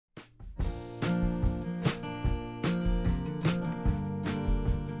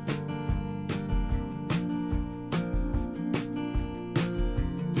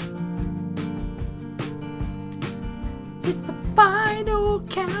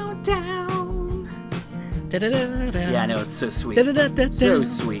down. Yeah, I know, it's so sweet. So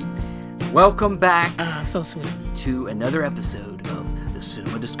sweet. Welcome back so sweet. to another episode of the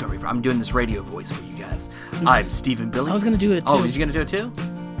Cinema Discovery. I'm doing this radio voice for you guys. I'm Stephen Billings. I was going to do it too. Oh, was you going to do it too?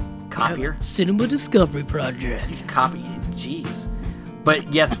 Copier? Cinema Discovery Project. Copy it. Jeez.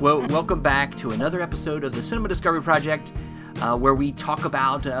 But yes, welcome back to another episode of the Cinema Discovery Project, where we talk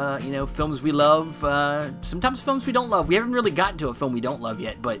about, films we love, sometimes films we don't love. We haven't really gotten to a film we don't love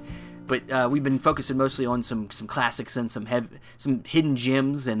yet, but we've been focusing mostly on some classics and some hidden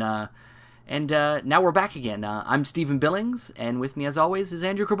gems, and now we're back again. I'm Stephen Billings, and with me as always is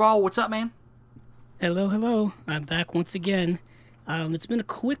Andrew Cabral. What's up, man? Hello. I'm back once again. It's been a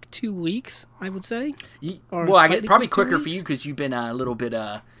quick 2 weeks, I would say. Well, I get probably quicker for you because you've been a little bit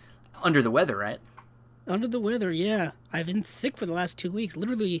under the weather, right? Under the weather, yeah. I've been sick for the last 2 weeks.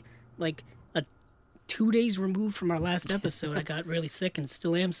 Literally, 2 days removed from our last episode, I got really sick and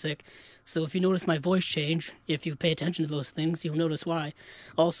still am sick. So if you notice my voice change, if you pay attention to those things, you'll notice why.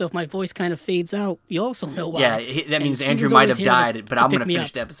 Also, if my voice kind of fades out, you also know why. Yeah, that means Andrew might have died, but I'm going to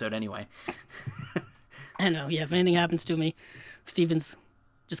finish the episode anyway. I know, yeah, if anything happens to me, Steven's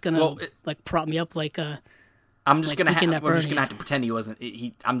just going to prop me up I'm just gonna have to pretend he wasn't.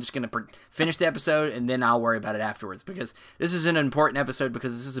 I'm just gonna finish the episode and then I'll worry about it afterwards, because this is an important episode,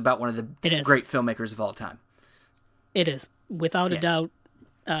 because this is about one of the great filmmakers of all time. It is, without a doubt.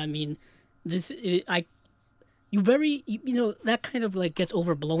 I mean, that kind of gets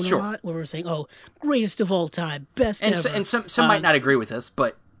overblown a lot, where we're saying, "Oh, greatest of all time, best ever." And some might not agree with us,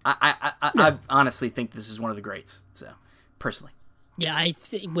 but I honestly think this is one of the greats. So personally, yeah,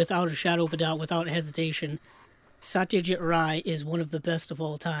 without a shadow of a doubt, without hesitation, Satyajit Ray is one of the best of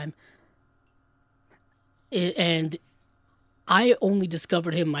all time. And I only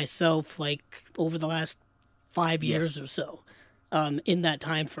discovered him myself over the last 5 years or so, in that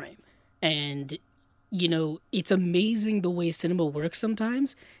time frame. And it's amazing the way cinema works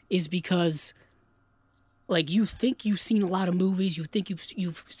sometimes, is because you think you've seen a lot of movies, you think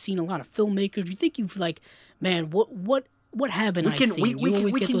you've seen a lot of filmmakers, you think you've man, what haven't I seen?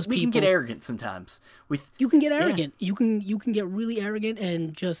 We can get arrogant sometimes. You can get arrogant. Yeah. You can get really arrogant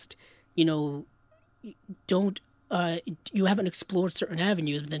and just don't you haven't explored certain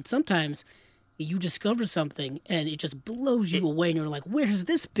avenues. But then sometimes you discover something and it just blows you away, and you're like, where has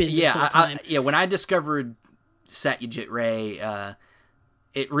this been this whole time? When I discovered Satyajit Ray,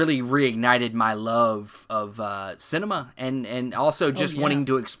 it really reignited my love of cinema and also just wanting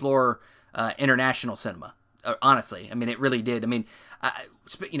to explore international cinema. Honestly, I mean, it really did. I mean,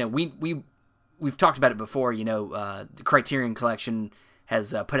 we've talked about it before. The Criterion Collection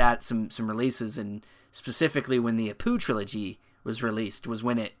has put out some releases, and specifically when the Apu trilogy was released was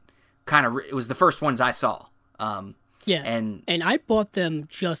when it it was the first ones I saw. And I bought them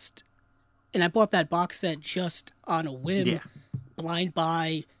I bought that box set just on a whim, blind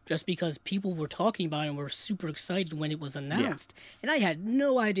buy, just because people were talking about it and were super excited when it was announced. Yeah. And I had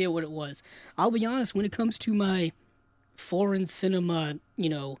no idea what it was. I'll be honest, when it comes to my foreign cinema,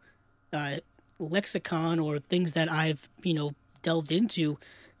 lexicon or things that I've, delved into,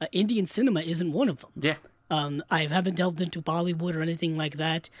 Indian cinema isn't one of them. Yeah. I haven't delved into Bollywood or anything like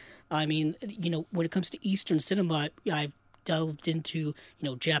that. I mean, when it comes to Eastern cinema, I've delved into,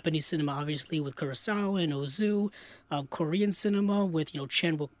 Japanese cinema, obviously, with Kurosawa and Ozu, Korean cinema with,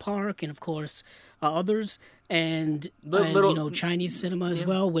 Chan-wook Park, and, of course, others, and Chinese cinema as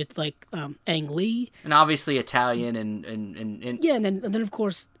well with, Ang Lee. And obviously Italian and then, of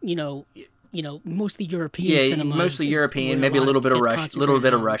course, mostly European cinema. Yeah, mostly European, maybe a little bit of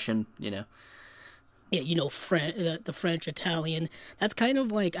Russian, Yeah, the French, Italian. That's kind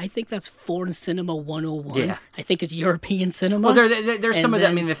of I think that's foreign cinema 101. Yeah. I think it's European cinema. Well, there's some of that.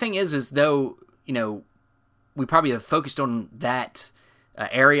 I mean, the thing is though, we probably have focused on that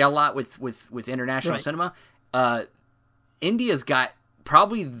area a lot with international cinema. India's got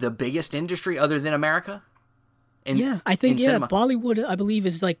probably the biggest industry other than America. I think Bollywood, I believe,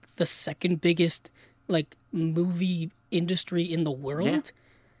 is the second biggest movie industry in the world,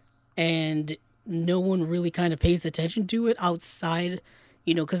 and no one really kind of pays attention to it outside,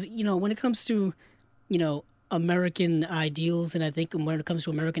 because, when it comes to, American ideals, and I think when it comes to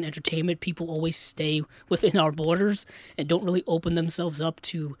American entertainment, people always stay within our borders and don't really open themselves up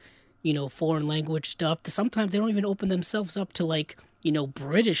to, foreign language stuff. Sometimes they don't even open themselves up to,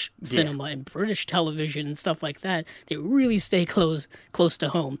 British cinema and British television and stuff like that. They really stay close to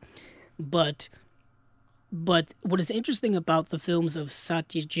home. But what is interesting about the films of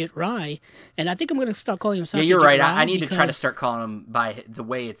Satyajit Ray, and I think I'm going to start calling him Satyajit Ray. Yeah, you're right. I need to try to start calling him by the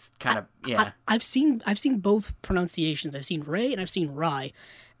way it's kind of, I've seen both pronunciations. I've seen Ray and I've seen Rai.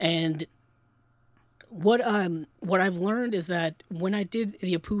 And what I've learned is that when I did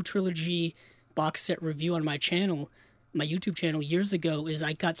the Apu trilogy box set review on my channel, my YouTube channel years ago, is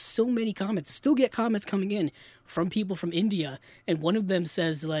I got so many comments, still get comments coming in from people from India, and one of them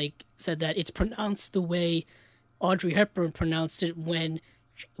said that it's pronounced the way Audrey Hepburn pronounced it when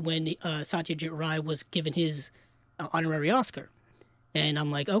Satyajit Ray was given his honorary Oscar. And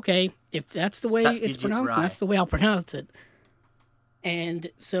I'm like, okay, if that's the way it's pronounced, then that's the way I'll pronounce it. And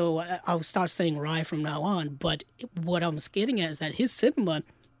so I'll start saying Rai from now on. But what I'm getting at is that his cinema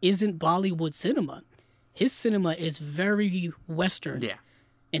isn't Bollywood cinema. His cinema is very Western. Yeah.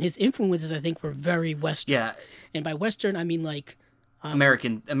 And his influences, I think, were very Western. Yeah. And by Western, I mean like...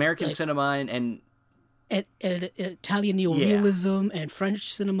 American like, cinema and Italian neorealism and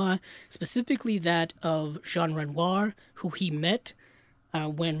French cinema, specifically that of Jean Renoir, who he met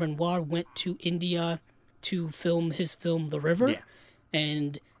when Renoir went to India to film his film The River. Yeah.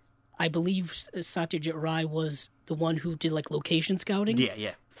 And I believe Satyajit Ray was the one who did like location scouting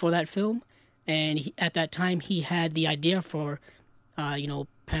for that film. And at that time, he had the idea for,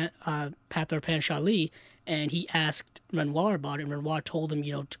 Pathar Panchali, and he asked Renoir about it, and Renoir told him,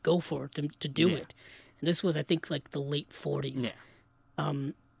 to go for it, to do it. And this was, I think, like the late 40s.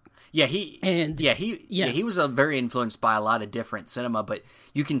 Yeah. He was very influenced by a lot of different cinema, but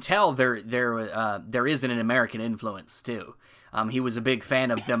you can tell there is an American influence too. He was a big fan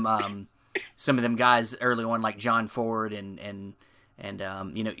of them, some of them guys early on, like John Ford and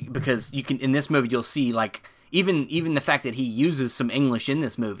because you can in this movie you'll see like even the fact that he uses some English in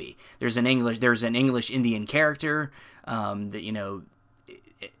this movie. There's an English Indian character that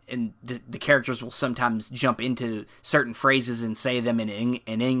and the characters will sometimes jump into certain phrases and say them in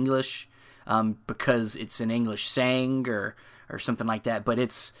English because it's an English saying or something like that. But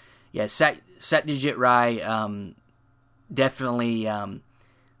it's Satyajit Ray definitely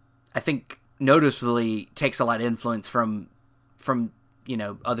I think noticeably takes a lot of influence from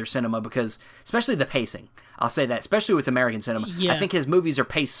other cinema, because especially the pacing. I'll say that, especially with American cinema. I think his movies are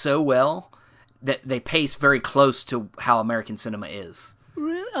paced so well that they pace very close to how American cinema is.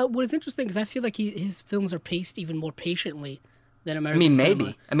 Really? What is interesting is I feel like his films are paced even more patiently than American cinema.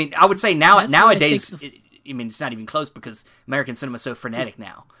 Maybe. I mean, I would say nowadays, it's not even close because American cinema is so frenetic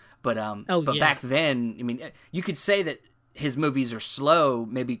now. But back then, you could say that his movies are slow,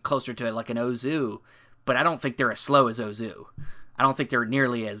 maybe closer to like an Ozu, but I don't think they're as slow as Ozu. I don't think they're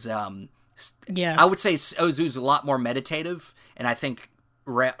nearly as... I would say Ozu's a lot more meditative, and I think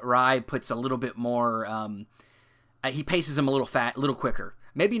Rai puts a little bit more... he paces them a little quicker.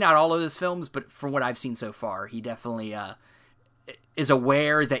 Maybe not all of his films, but from what I've seen so far, he definitely is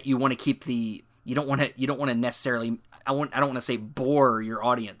aware that you want to keep the... You don't want to necessarily... I don't want to say bore your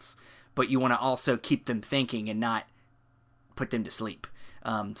audience, but you want to also keep them thinking and not put them to sleep.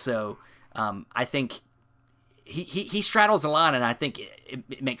 I think he straddles a line, and I think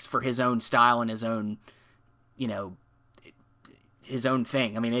it makes for his own style and his own, his own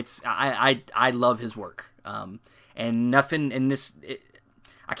thing. I mean, I love his work, and nothing in this.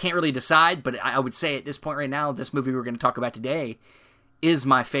 I can't really decide, but I would say at this point right now, this movie we're going to talk about today is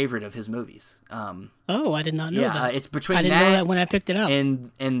my favorite of his movies. I did not know that. It's between I didn't know that when I picked it up.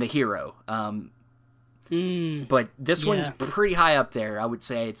 And The Hero. But this one's pretty high up there. I would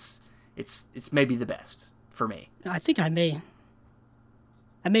say it's maybe the best for me. I think I may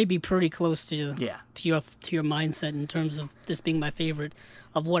be pretty close to your mindset in terms of this being my favorite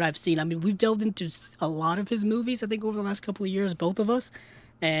of what I've seen. I mean, we've delved into a lot of his movies, I think, over the last couple of years, both of us,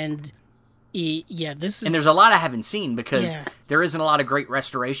 and this is... And there's a lot I haven't seen because there isn't a lot of great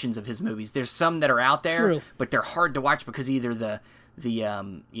restorations of his movies. There's some that are out there, but they're hard to watch because either the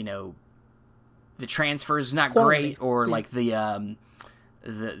transfer is not great, or like what am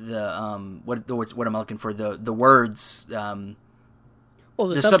I looking for? The words. The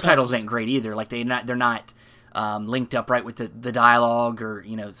subtitles ain't great either. Like they're not linked up right with the dialogue, or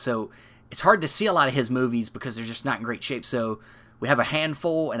so it's hard to see a lot of his movies because they're just not in great shape. So we have a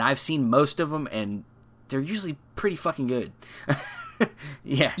handful, and I've seen most of them, and they're usually pretty fucking good.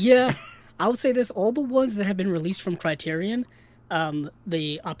 Yeah. I would say this: all the ones that have been released from Criterion,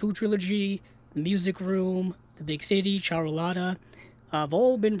 the Apu trilogy, The Music Room, The Big City, Charulata, have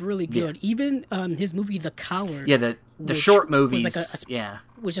all been really good. Even his movie The Coward. Yeah, the short movies. Was like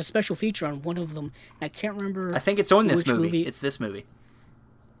was a special feature on one of them. I can't remember. I think it's on this movie. It's this movie.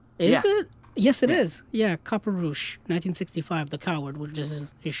 Is it? Yes, it is. Yeah, Copper Rouge, 1965, The Coward, which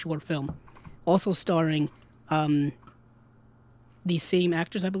is his short film. Also starring the same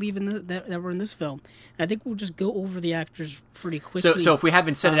actors, I believe, that were in this film. And I think we'll just go over the actors pretty quickly. So if we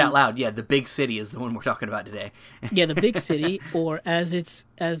haven't said it out loud, the big city is the one we're talking about today. Yeah, the big city, or as its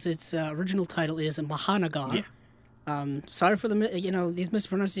original title is, Mahanagar. Yeah. Sorry for these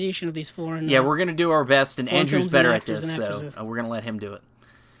mispronunciation of these foreign. Yeah, we're gonna do our best, and Andrew's better at this, so we're gonna let him do it.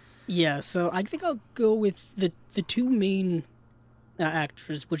 Yeah, so I think I'll go with the two main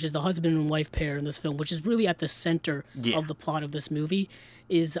actors, which is the husband and wife pair in this film, which is really at the center of the plot of this movie,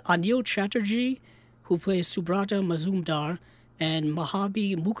 is Anil Chatterjee, who plays Subrata Mazumdar, and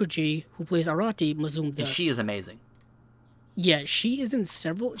Mahabi Mukherjee, who plays Arati Mazumdar. And she is amazing. Yeah, she's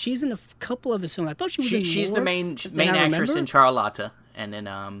in a couple of his films. I thought she was in She's more the main actress in Charlotta. And then,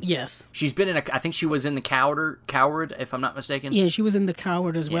 yes, she's been in I think she was in the Coward, if I'm not mistaken. Yeah, she was in the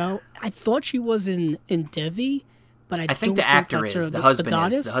Coward as well. I thought she was in Devi, but I think the actor is the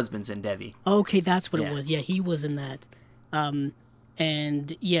husband is the husband's in Devi. Okay, that's what it was. Yeah, he was in that.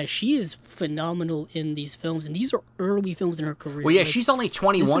 And yeah, she is phenomenal in these films, and these are early films in her career. Well, yeah, she's only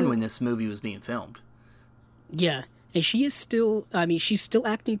 21 when this movie was being filmed. Yeah, and she is still. I mean, she's still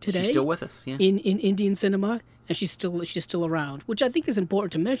acting today. She's still with us. Yeah. In Indian cinema. And she's still around, which I think is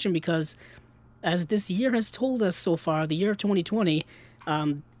important to mention because, as this year has told us so far, the year of 2020,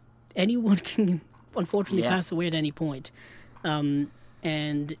 anyone can unfortunately pass away at any point,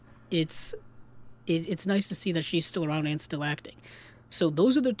 and it's nice to see that she's still around and still acting. So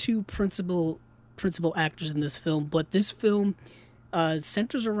those are the two principal actors in this film. But this film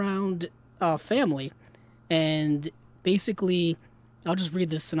centers around family, and basically, I'll just read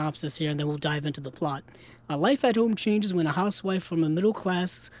this synopsis here, and then we'll dive into the plot. Life at home changes when a housewife from a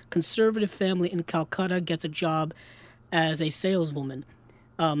middle-class conservative family in Calcutta gets a job as a saleswoman.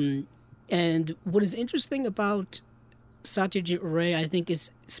 And what is interesting about Satyajit Ray, I think,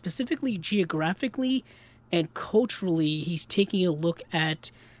 is specifically geographically and culturally, he's taking a look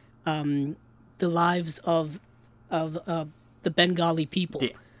at the lives of the Bengali people,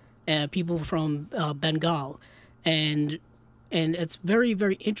 people from Bengal, and it's very,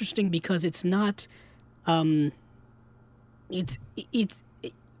 very interesting because it's not. It's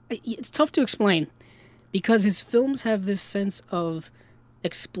tough to explain because his films have this sense of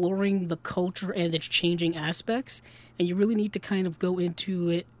exploring the culture and its changing aspects, and you really need to kind of go into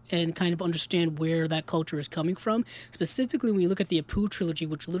it and kind of understand where that culture is coming from. Specifically, when you look at the Apu trilogy,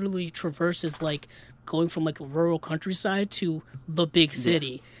 which literally traverses like going from like a rural countryside to the big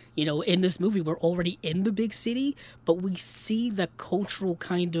city. You know, in this movie, we're already in the big city, but we see the cultural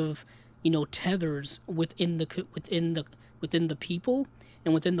kind of tethers within the people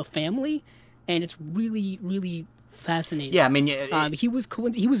and within the family, and it's really, really fascinating. Yeah, I mean, he was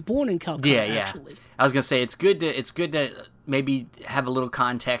born in Calcutta. Actually, I was gonna say it's good to maybe have a little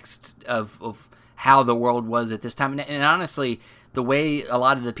context of how the world was at this time, and honestly, the way a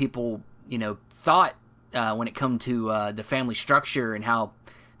lot of the people thought when it come to the family structure and how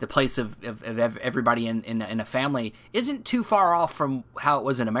the place of everybody in a family isn't too far off from how it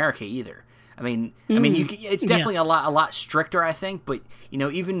was in America either. I mean, it's definitely a lot stricter, I think. But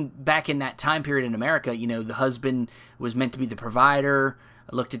even back in that time period in America, the husband was meant to be the provider,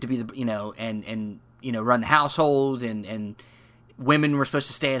 looked at to be the and run the household, and women were supposed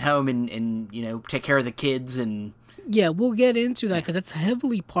to stay at home and take care of the kids. And yeah, we'll get into that because it's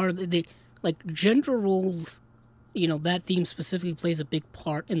heavily part of the gender roles. That theme specifically plays a big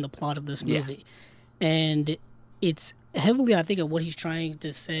part in the plot of this movie. And it's heavily, I think, of what he's trying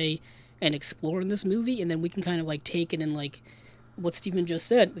to say and explore in this movie, and then we can kind of take it and what Stephen just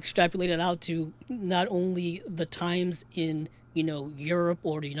said, extrapolate it out to not only the times in Europe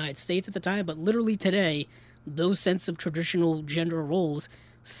or the United States at the time, but literally today, those sense of traditional gender roles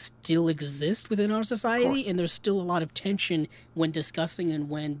still exist within our society, and there's still a lot of tension when discussing and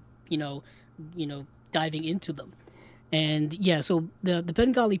when diving into them. And yeah, so the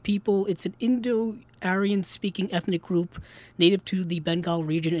Bengali people, it's an Indo-Aryan speaking ethnic group native to the Bengal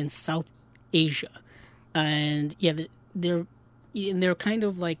region in South Asia. And yeah, they're kind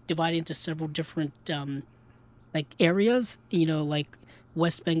of divided into several different areas,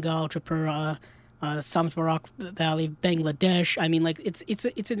 West Bengal, Tripura, Sambarak Valley, Bangladesh. I mean,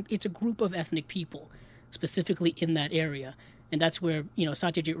 it's a group of ethnic people specifically in that area. And that's where,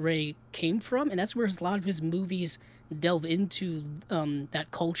 Satyajit Ray came from, and that's where a lot of his movies delve into that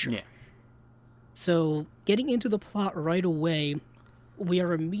culture. Yeah. So, getting into the plot right away, we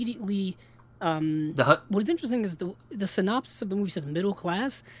are immediately... what is interesting is the synopsis of the movie says middle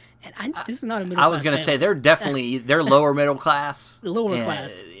class, and this is not a middle class. I was going to say, they're definitely... they're lower middle class. Lower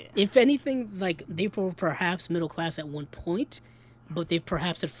class. Yeah. If anything, they were perhaps middle class at one point, but they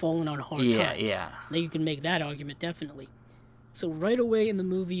perhaps had fallen on hard times. Yeah. Now you can make that argument, definitely. right away in the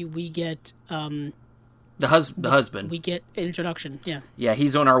movie we get the husband. We get an introduction. Yeah,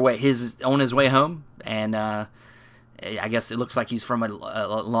 he's on his way home, and I guess it looks like he's from a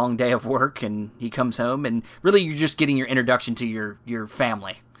long day of work, and he comes home, and really you're just getting your introduction to your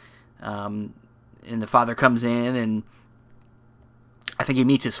family. And the father comes in, and I think he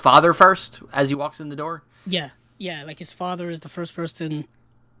meets his father first as he walks in the door. Yeah, like his father is the first person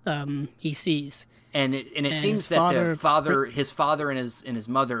he sees. And it seems that his father and his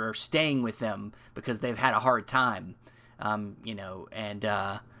mother are staying with them because they've had a hard time,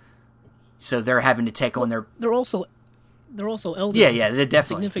 so they're having to take on their. They're also elderly. Yeah, they're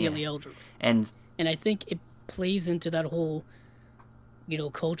definitely significantly elderly. And I think it plays into that whole,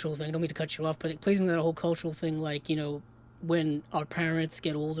 cultural thing. I don't mean to cut you off, but it plays into that whole cultural thing, like when our parents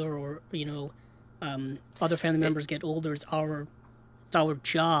get older, or other family members get older, it's our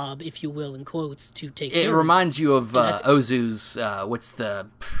job, if you will, in quotes, to take care of. It reminds you of Ozu's, what's the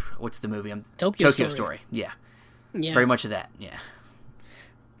movie? Tokyo Story. Yeah. Very much of that, yeah.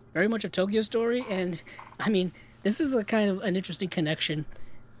 Very much of Tokyo Story, and, I mean, this is a kind of an interesting connection,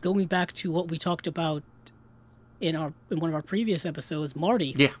 going back to what we talked about in one of our previous episodes,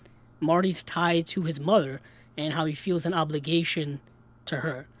 Marty. Yeah. Marty's tied to his mother, and how he feels an obligation to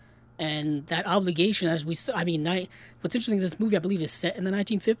her. And that obligation, what's interesting, this movie, I believe, is set in the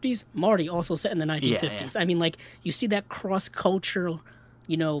 1950s. Marty also set in the 1950s. Yeah. I mean, like, you see that cross-cultural,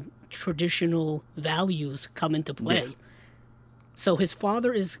 traditional values come into play. Yeah. So his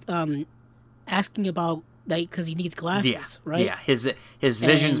father is asking about, like, because he needs glasses, right? Yeah, his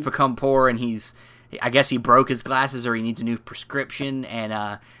vision's become poor, and I guess he broke his glasses, or he needs a new prescription,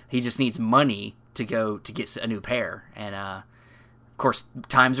 and he just needs money to get a new pair. And, of course,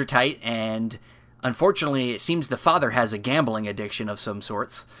 times are tight, and unfortunately, it seems the father has a gambling addiction of some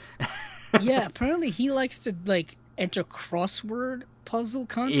sorts. Yeah, apparently he likes to enter crossword puzzle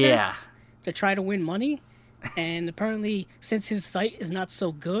contests to try to win money. And apparently, since his sight is not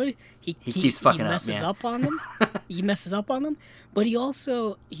so good, he keeps fucking messes up on them. He messes up on them. But he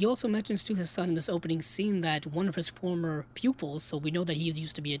also mentions to his son in this opening scene that one of his former pupils, so we know that he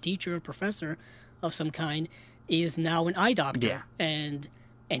used to be a teacher, a professor of some kind, is now an eye doctor. Yeah. And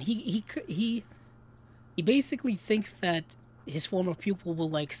he basically thinks that his former pupil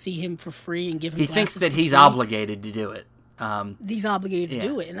will see him for free and give him. He thinks that he's obligated to do it. He's obligated to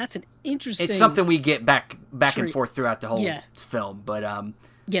do it, and that's an interesting. It's something we get back and forth throughout the whole film, but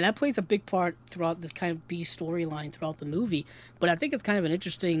that plays a big part throughout this kind of B storyline throughout the movie. But I think it's kind of an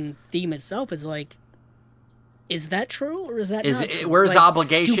interesting theme itself. Is that true, or is that not true? Where's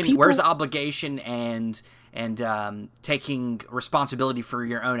obligation? Where's obligation and taking responsibility for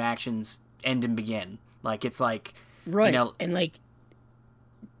your own actions end and begin? It's like, right, and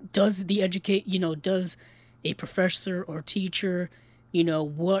does does a professor or teacher,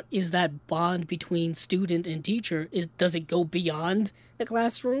 what is that bond between student and teacher? Does it go beyond the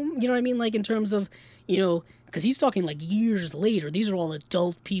classroom? You know what I mean? In terms of, because he's talking years later. These are all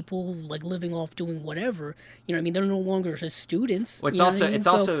adult people, living off doing whatever. You know what I mean? They're no longer his students. Well,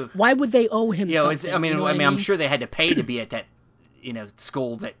 also why would they owe him something? I'm sure they had to pay to be at that,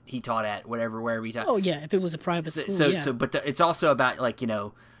 school that he taught at, wherever he taught. Oh yeah, if it was a private school. But it's also about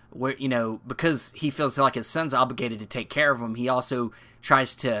where because he feels like his son's obligated to take care of him, he also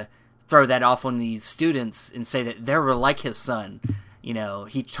tries to throw that off on these students and say that they're like his son. He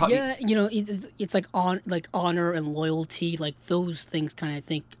taught. Yeah, it's honor and loyalty, those things kind of, I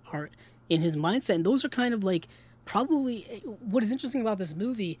think, are in his mindset, and those are kind of probably what is interesting about this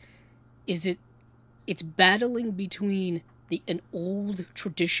movie is it's battling between an old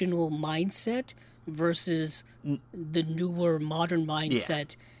traditional mindset versus the newer modern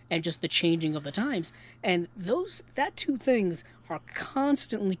mindset. Yeah. And just the changing of the times. And that two things are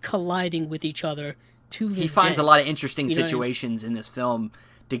constantly colliding with each other to this day. He finds a lot of interesting situations in this film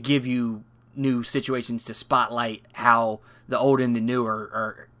to give you new situations to spotlight how the old and the new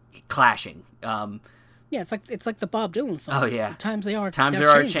are clashing. Yeah, it's like the Bob Dylan song. Oh, yeah. Times they are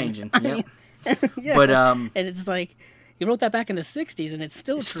changing. Yep. Yeah. But, and it's he wrote that back in the 60s, and it's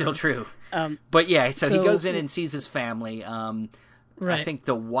still true. Still true. But, yeah, so he goes in and sees his family. Right. I think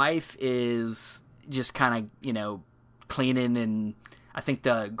the wife is just kind of, cleaning, and I think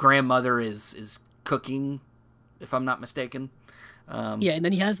the grandmother is cooking, if I'm not mistaken. Yeah, and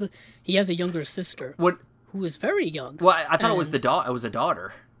then he has a younger sister who is very young. Well, I thought it was it was a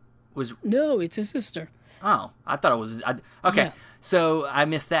daughter. No, it's a sister. Oh, I thought it was okay. Yeah. So I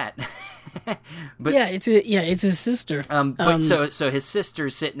missed that. But it's his sister. But so his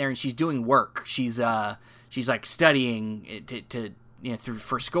sister's sitting there and she's doing work. She's studying to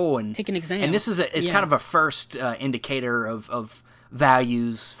for school and take an exam. And this is kind of a first indicator of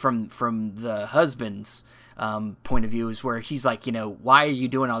values from the husband's point of view, is where he's like, why are you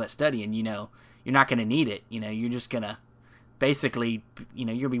doing all that studying? You're not going to need it. You're just going to basically, you're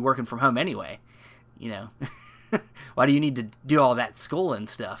going to be working from home anyway. Why do you need to do all that school and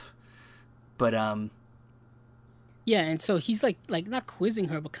stuff? But yeah, and so he's like not quizzing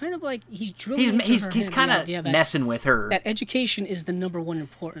her, but kind of like he's drilling. He's kind of messing with her. That education is the number one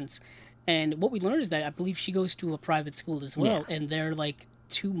importance, and what we learned is that I believe she goes to a private school as well, and they're like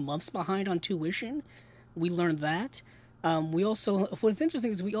 2 months behind on tuition. We learned that. We also, what's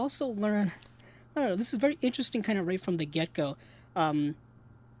interesting is we also learn. I don't know. This is very interesting, kind of right from the get go.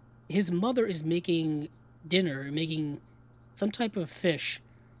 His mother is making dinner, making some type of fish,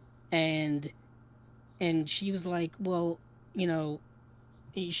 and she was like, well, Arati,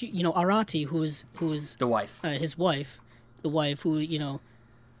 who is the wife, his wife, the wife who,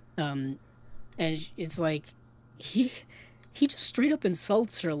 and it's like he just straight up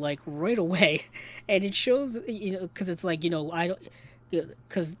insults her like right away, and it shows, because it's like, I don't,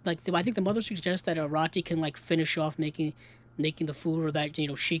 because like I think the mother suggests that Arati can like finish off making the food, or that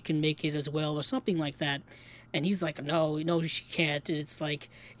she can make it as well, or something like that. And he's like, no, she can't. And it's like,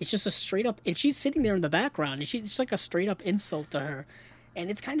 it's just a straight up, and she's sitting there in the background, and she's just like a straight up insult to her, and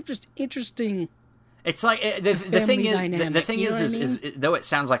it's kind of just interesting. It's like the thing is though it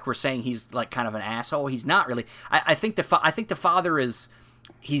sounds like we're saying he's like kind of an asshole, he's not really. I think the father is,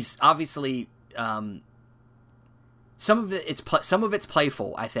 he's obviously some of it's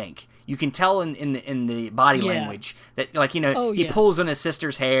playful. I think you can tell in the body language that, like, he pulls on his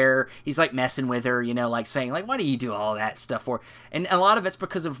sister's hair. He's like messing with her, like saying like, why do you do all that stuff for? And a lot of it's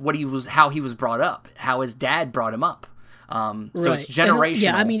because of how he was brought up, how his dad brought him up. So it's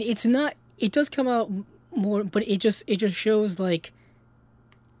generational. I mean, it's not. It does come out more, but it just shows like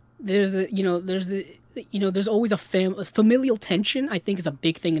there's always a familial tension. I think is a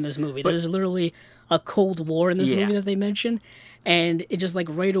big thing in this movie. There's literally a Cold War in this movie that they mention, and it just like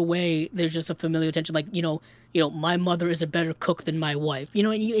right away there's just a familial tension. Like my mother is a better cook than my wife.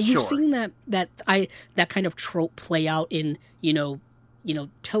 And you've seen that kind of trope play out in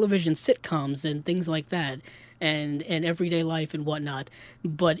television sitcoms and things like that. And everyday life and whatnot,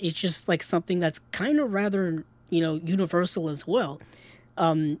 but it's just like something that's kind of rather universal as well.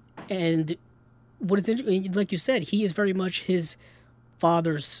 And what is interesting, like you said, he is very much his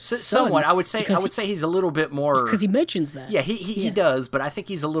father's son. Somewhat, I would say he's a little bit more, because he mentions that. Yeah, he does, but I think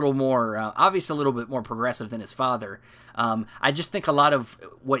he's a little more obviously a little bit more progressive than his father. I just think a lot of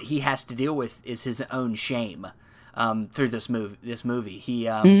what he has to deal with is his own shame through this movie.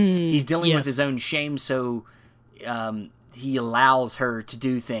 He's dealing with his own shame, so. He allows her to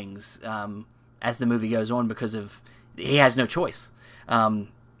do things as the movie goes on because he has no choice,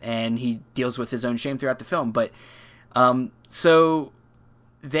 and he deals with his own shame throughout the film. But so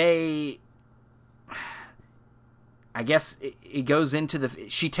they, I guess it goes into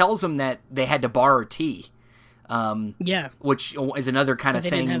she tells him that they had to borrow tea, which is another kind of thing.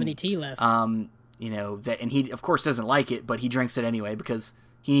 They didn't have any tea left. That, and he of course doesn't like it, but he drinks it anyway because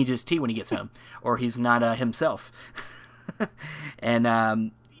he needs his tea when he gets home, or he's not himself.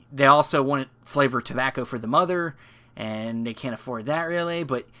 And they also want flavored tobacco for the mother, and they can't afford that really.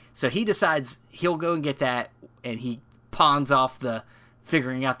 But so he decides he'll go and get that, and he pawns off the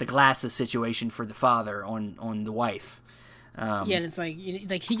figuring out the glasses situation for the father on the wife. And it's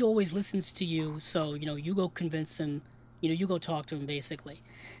like he always listens to you, so you go convince him, you go talk to him basically,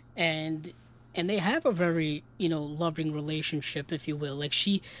 and they have a very, loving relationship, if you will. Like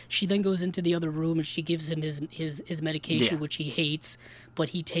she then goes into the other room and she gives him his medication, which he hates, but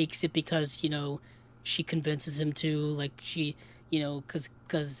he takes it because, she convinces him to. Like she,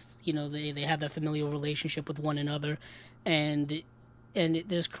 because they have that familial relationship with one another, and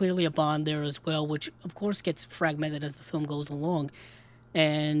there's clearly a bond there as well, which of course gets fragmented as the film goes along,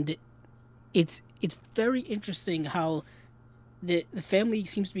 and it's very interesting how. The family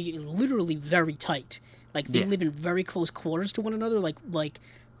seems to be literally very tight. Like they live in very close quarters to one another. Like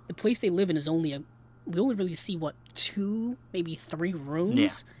the place they live in is we only really see 2, maybe 3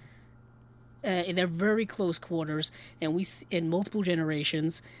 rooms. And they're very close quarters, and we in multiple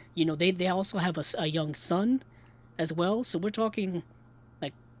generations. They also have a young son, as well. So we're talking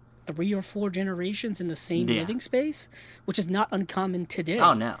like 3 or 4 generations in the same living space, which is not uncommon today.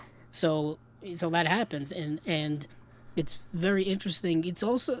 Oh no. So that happens, and. It's very interesting. It's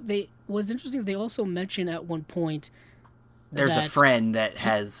also what's interesting is they also mention at one point there's a friend that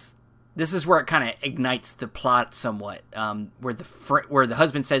has. This is where it kind of ignites the plot somewhat. Where the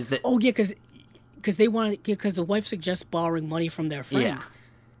husband says that. Oh yeah, because because the wife suggests borrowing money from their friend. Yeah.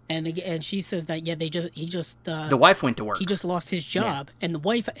 And she says that the wife went to work. He just lost his job, and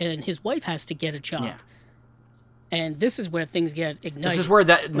his wife has to get a job. Yeah. And this is where things get ignited. This is where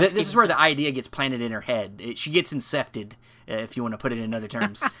the idea gets planted in her head. She gets incepted, if you want to put it in other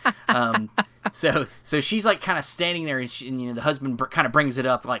terms. So she's like kind of standing there, and the husband kind of brings it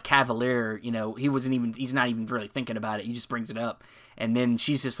up like cavalier. He's not even really thinking about it. He just brings it up, and then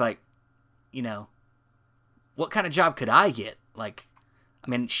she's just like, what kind of job could I get? Like, I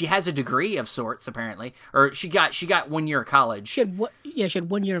mean, she has a degree of sorts, apparently, or she got 1 year of college. She had 1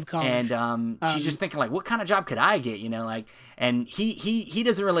 year of college, and she's just thinking like, what kind of job could I get? And he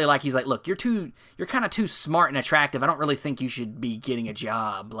doesn't really like. He's like, look, you're kind of too smart and attractive. I don't really think you should be getting a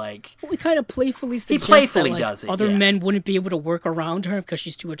job. Like, he kind of playfully suggests does it. Other men wouldn't be able to work around her because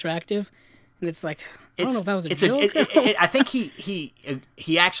she's too attractive. And it's like, I don't know if that was a joke. I think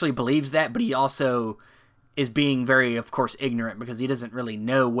he actually believes that, but he also is being very, of course, ignorant because he doesn't really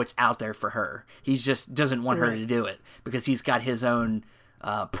know what's out there for her. He just doesn't want her to do it because he's got his own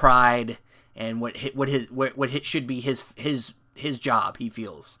pride and what should be his job. He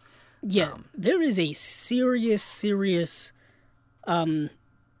feels. Yeah, there is a serious kind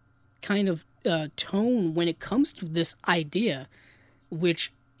of tone when it comes to this idea,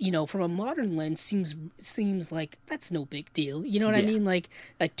 which, from a modern lens seems like that's no big deal. You know what I mean? Like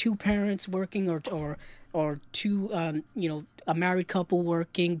two parents working or two, a married couple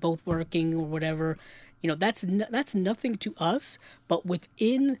both working or whatever, that's nothing to us. But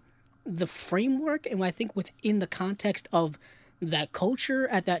within the framework, and I think within the context of that culture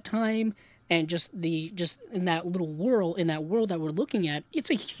at that time, and just in that world that we're looking at, it's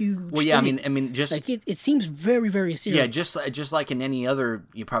a huge. Well, yeah, thing. I mean, just like it seems very, very serious. Yeah, just like in any other,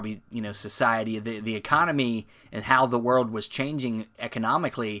 society, the economy and how the world was changing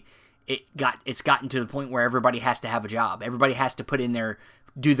economically. It's gotten to the point where everybody has to have a job. Everybody has to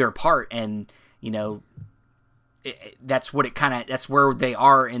do their part, and that's where they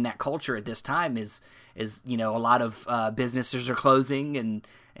are in that culture at this time. Is a lot of businesses are closing, and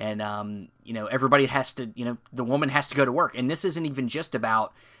everybody has to, the woman has to go to work, and this isn't even just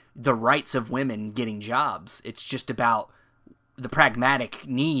about the rights of women getting jobs. It's just about the pragmatic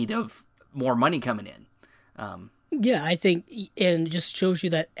need of more money coming in. Yeah, I think, and it just shows you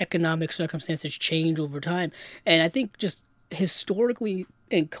that economic circumstances change over time. And I think just historically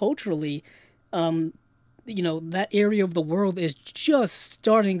and culturally, that area of the world is just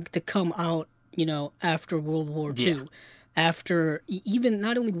starting to come out, after World War II. Yeah. After even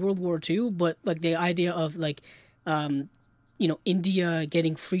not only World War II, but like the idea of like, India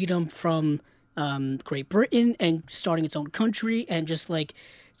getting freedom from Great Britain and starting its own country, and there's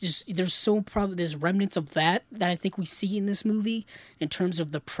remnants of that I think we see in this movie in terms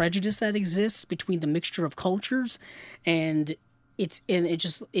of the prejudice that exists between the mixture of cultures, and it's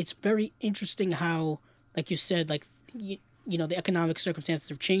very interesting how, like you said, like the economic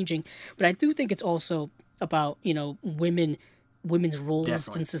circumstances are changing, but I do think it's also about women's roles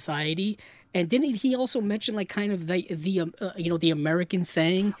Definitely. In society. And didn't he also mention like kind of the American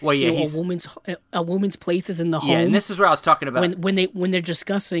saying? Well, yeah, a woman's place is in the home. Yeah, and this is where I was talking about when they're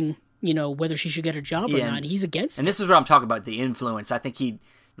discussing whether she should get a job or not. He's against. And this is where I'm talking about the influence. I think he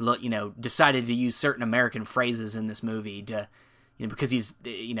decided to use certain American phrases in this movie to because he's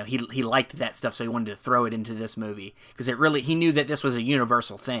he liked that stuff, so he wanted to throw it into this movie because he knew that this was a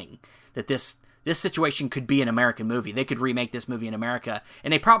universal thing, that this situation could be an American movie. They could remake this movie in America,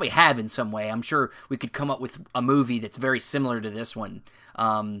 and they probably have in some way. I'm sure we could come up with a movie that's very similar to this one.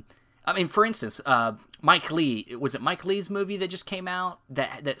 I mean, for instance, Mike Lee. Was it Mike Lee's movie that just came out?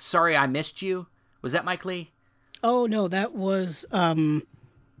 That Sorry I Missed You? Was that Mike Lee? Oh, no, that was Ken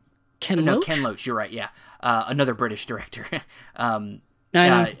Loach? No, Ken Loach, you're right, yeah. Another British director.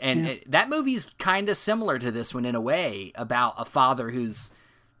 That movie's kind of similar to this one in a way, about a father who's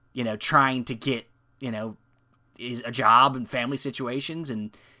trying to get, a job and family situations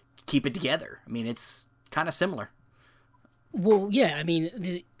and keep it together. I mean, it's kind of similar. Well, yeah, I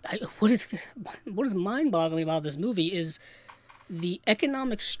mean, what is mind-boggling about this movie is the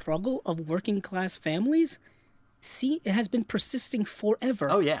economic struggle of working-class families. It has been persisting forever.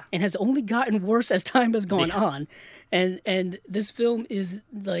 Oh, yeah. And has only gotten worse as time has gone on. And this film is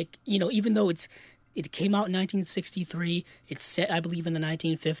like, even though it came out in 1963. It's set, I believe, in the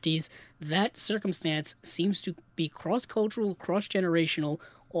 1950s. That circumstance seems to be cross-cultural, cross-generational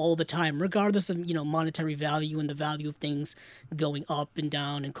all the time, regardless of, monetary value and the value of things going up and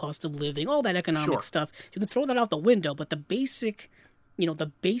down and cost of living, all that economic stuff. You can throw that out the window, but the basic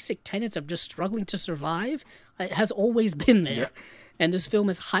tenets of just struggling to survive has always been there. and this film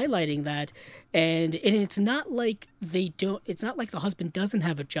is highlighting that. And it's not like it's not like the husband doesn't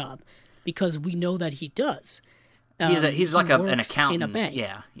have a job, because we know that he does. He's like an accountant in a bank.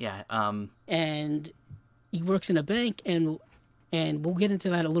 Yeah. And he works in a bank, and we'll get into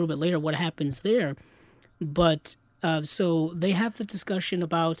that a little bit later, what happens there. But so they have the discussion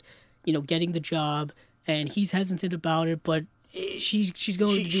about, getting the job, and he's hesitant about it, but she's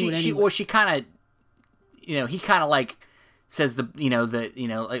going to do it anyway. She kind of, he kind of like says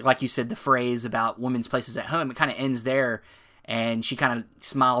like you said, the phrase about women's places at home. It kind of ends there, and she kind of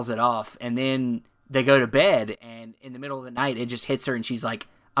smiles it off, and then they go to bed, and in the middle of the night, it just hits her, and she's like,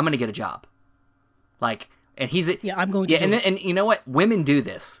 "I'm going to get a job." Like, and I'm going to. Yeah, and you know what? Women do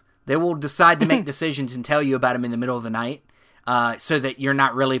this. They will decide to make decisions and tell you about them in the middle of the night, so that you're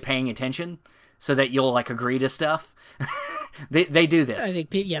not really paying attention, so that you'll like agree to stuff. They do this. I think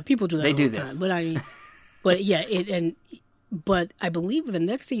people do that. They all do the time. But I mean, but I believe the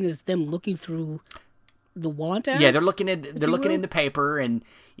next scene is them looking through the want ads. Yeah, they're looking in the paper, and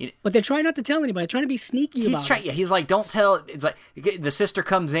but they're trying not to tell anybody. They're trying to be sneaky about it. Yeah, he's like, don't tell. It's like the sister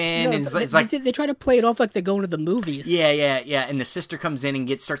comes in, and it's like they try to play it off like they're going to the movies. Yeah, and the sister comes in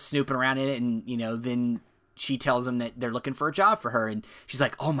and starts snooping around in it, and then she tells them that they're looking for a job for her, and she's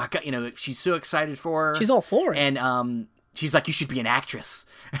like, oh my god, she's so excited for her. She's all for it, and she's like, you should be an actress,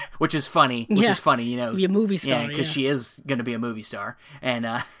 which is funny. Be a movie star, because she is going to be a movie star,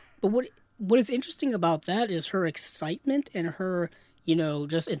 and but what is interesting about that is her excitement and her,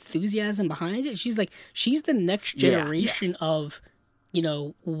 just enthusiasm behind it. She's like, she's the next generation of,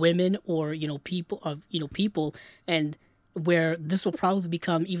 women or, people, and where this will probably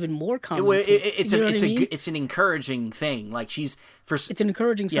become even more common. It's an encouraging thing. Like it's an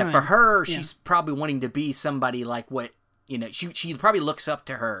encouraging sign. Yeah, for her, she's probably wanting to be somebody like what, she probably looks up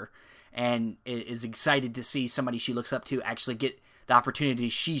to her and is excited to see somebody she looks up to actually get the opportunity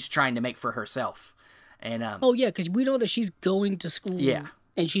she's trying to make for herself. And because we know that she's going to school,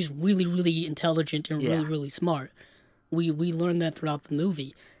 and she's really, really intelligent and really, really smart. We learn that throughout the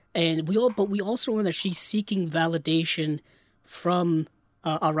movie, and we also learn that she's seeking validation from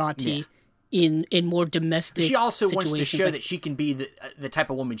Arati in more domestic. She also wants to show like, that she can be the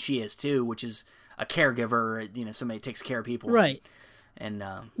type of woman she is too, which is a caregiver. Somebody who takes care of people, right? And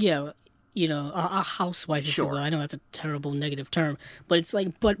a housewife, if you will. I know that's a terrible negative term, but it's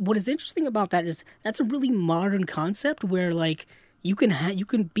like, but what is interesting about that is that's a really modern concept where like you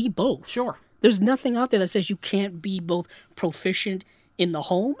can be both. Sure. There's nothing out there that says you can't be both proficient in the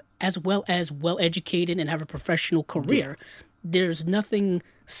home as well as well educated and have a professional career. Yeah. There's nothing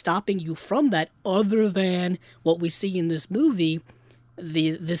stopping you from that other than what we see in this movie,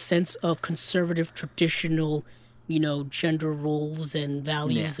 this sense of conservative, traditional, gender roles and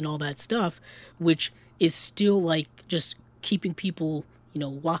values and all that stuff, which is still like just keeping people,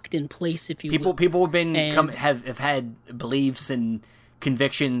 locked in place, if you will. People have been have had beliefs and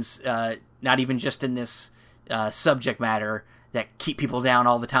convictions, not even just in this subject matter, that keep people down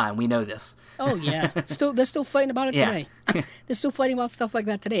all the time. We know this. Oh yeah, they're still fighting about it today. They're still fighting about stuff like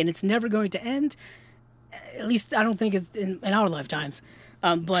that today, and it's never going to end. At least I don't think it's in our lifetimes.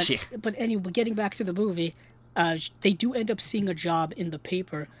 But anyway, getting back to the movie. They do end up seeing a job in the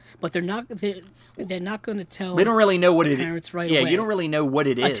paper, but they're not going to tell. They don't really know what it is. Right away. You don't really know what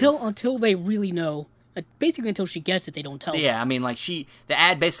it is until they really know. Basically, until she gets it, they don't tell. Yeah, I mean, like the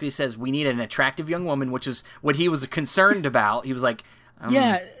ad basically says we need an attractive young woman, which is what he was concerned about. He was like,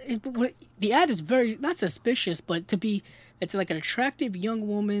 the ad is very not suspicious, but it's like an attractive young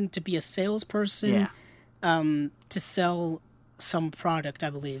woman to be a salesperson, to sell some product, I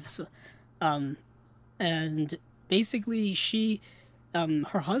believe. So, and basically she,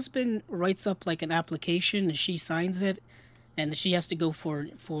 her husband writes up like an application and she signs it, and she has to go for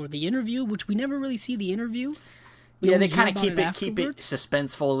the interview, which we never really see the interview. They kind of keep it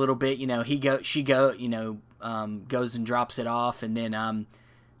suspenseful a little bit. She goes and drops it off, and then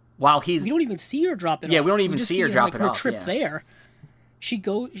while we don't even see her drop it off. Yeah, we don't even see her drop it off. Her trip there, he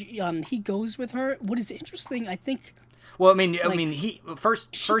goes with her. What is interesting, I think. Well, he first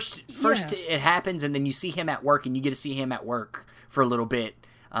it happens, and then you see him at work, and you get to see him at work for a little bit,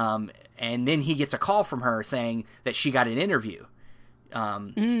 and then he gets a call from her saying that she got an interview.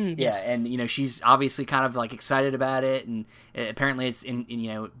 Yes. Yeah, and she's obviously kind of like excited about it, and apparently it's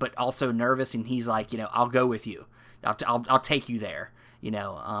but also nervous, and he's like, I'll go with you, I'll take you there.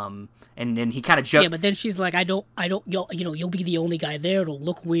 And then he kind of jokes. Yeah, but then she's like, you'll be the only guy there. It'll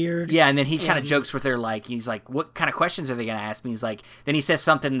look weird. Yeah, and then he kind of jokes with her, like, he's like, what kind of questions are they going to ask me? He's like, then he says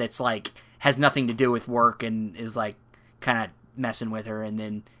something that's like, has nothing to do with work, and is like kind of messing with her, and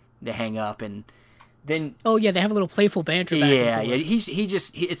then they hang up, and then oh yeah, they have a little playful banter. Back and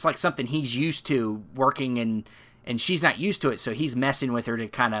forth. It's like something he's used to working, and she's not used to it, so he's messing with her to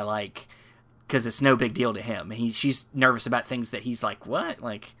kind of like, because it's no big deal to him. And she's nervous about things that he's like, what?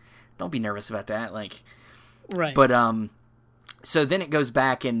 Like, don't be nervous about that. Like, right. But so then it goes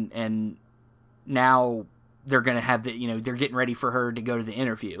back, and now they're gonna have they're getting ready for her to go to the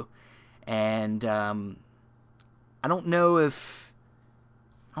interview, and I don't know that.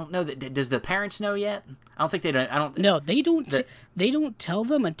 Does the parents know yet? I don't think they don't. I don't. No, they don't. They don't tell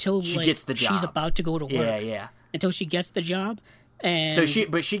them until she gets the job. She's about to go to work. Yeah. Until she gets the job, and so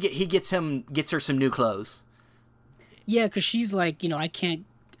he gets her some new clothes. Yeah, because she's like, I can't.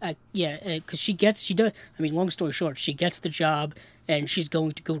 Because she does. I mean, long story short, she gets the job and she's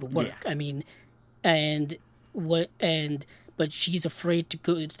going to go to work. Yeah. I mean, but she's afraid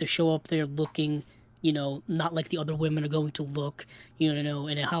to show up there looking, not like the other women are going to look,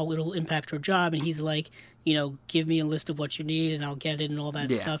 and how it'll impact her job. And he's like, give me a list of what you need and I'll get it and all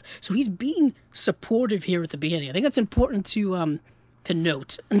that stuff. So he's being supportive here at the beginning. I think that's important to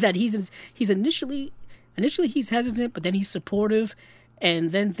note that he's initially he's hesitant, but then he's supportive,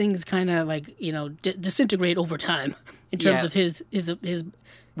 and then things kind of like disintegrate over time in terms of his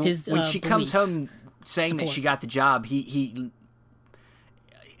when she comes home saying that she got the job, it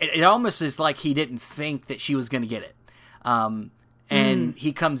almost is like he didn't think that she was going to get it. And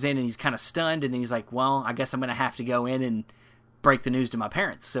he comes in and he's kind of stunned, and then he's like, well, I guess I'm going to have to go in and break the news to my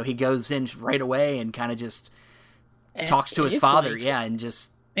parents. So he goes in right away and kind of just talks to his father. Like, and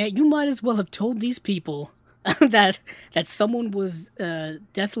just... Man, you might as well have told these people that someone was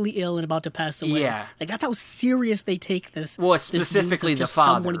deathly ill and about to pass away. Yeah. Like, that's how serious they take this. Well, specifically the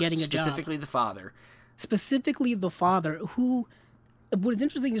father. Someone getting a job. Specifically the father. Specifically the father, who... What is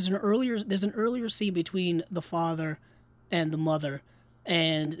interesting is there's an earlier scene between the father and the mother,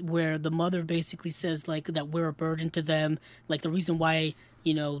 and where the mother basically says like that we're a burden to them. Like the reason why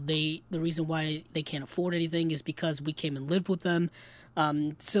they can't afford anything is because we came and lived with them.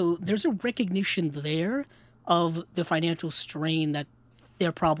 So there's a recognition there of the financial strain that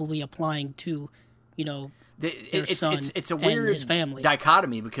they're probably applying to, their son it's a weird and his family.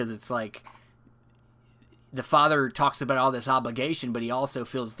 Dichotomy, because it's like the father talks about all this obligation, but he also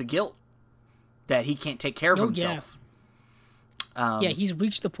feels the guilt that he can't take care of himself. Yeah, he's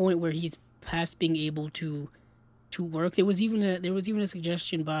reached the point where he's past being able to work. There was even a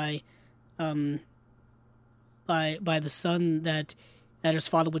suggestion by the son that his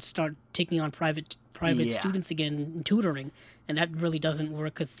father would start taking on private students again and tutoring, and that really doesn't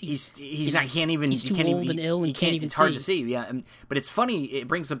work because he's too old and ill and can't even see. It's hard to see. Yeah, but it's funny. It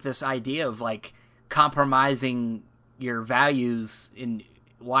brings up this idea of like compromising your values. In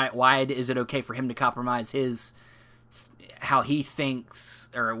why is it okay for him to compromise how he thinks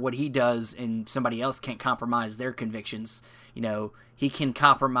or what he does, and somebody else can't compromise their convictions? He can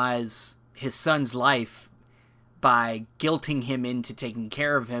compromise his son's life by guilting him into taking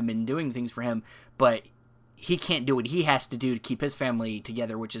care of him and doing things for him, but he can't do what he has to do to keep his family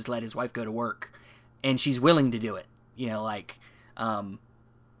together, which is let his wife go to work, and she's willing to do it. I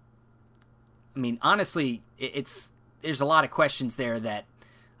mean, honestly, there's a lot of questions there that,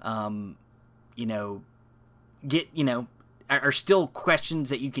 are still questions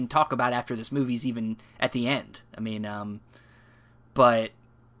that you can talk about after this movie's even at the end. I mean, but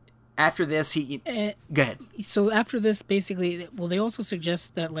after this, go ahead. So after this, basically, they also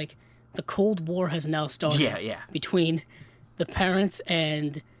suggest that like the Cold War has now started. Yeah. Between the parents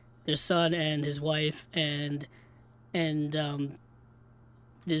and their son and his wife, and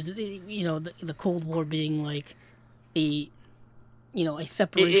there's the Cold War being like a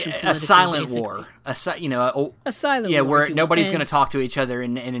separation, a silent war, a silent war, where nobody's going to talk to each other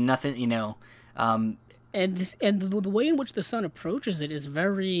and nothing, and the way in which the son approaches it is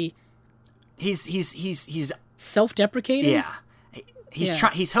very he's self-deprecating. Yeah,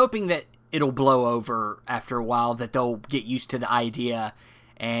 he's hoping that it'll blow over after a while, that they'll get used to the idea,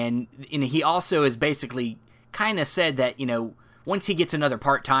 and he also has basically kind of said that once he gets another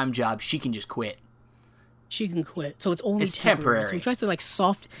part-time job, she can just quit. She can quit, so it's temporary. So he tries to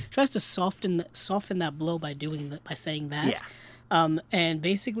soften that blow by saying that. Yeah. And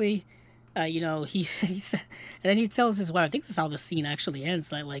basically, he said, and then he tells his wife. I think this is how the scene actually ends.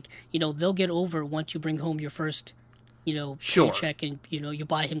 That they'll get over once you bring home your first, paycheck, and you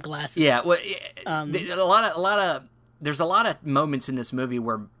buy him glasses. Yeah. Well, there's a lot of moments in this movie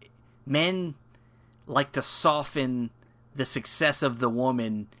where men like to soften the success of the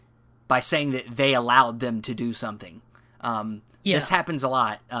woman by saying that they allowed them to do something. This happens a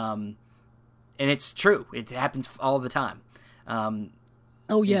lot, and it's true. It happens all the time. I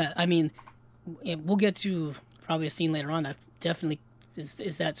mean, we'll get to probably a scene later on that definitely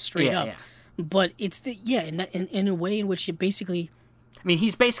is that straight up. Yeah. But it's in a way in which you basically. I mean,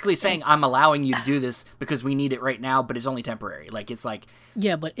 he's basically saying, "I'm allowing you to do this because we need it right now, but it's only temporary." Like it's like.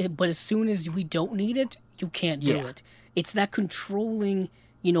 Yeah, but as soon as we don't need it, you can't do it. It's that controlling,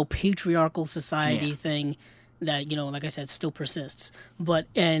 patriarchal society thing that, like I said, still persists. But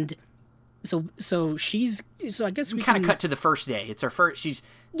so I guess we kind of cut to the first day. It's her first. She's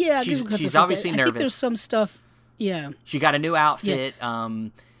obviously nervous. I think there's some stuff. Yeah. She got a new outfit. Yeah.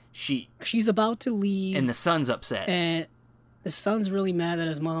 She's about to leave, and the son's upset. And the son's really mad that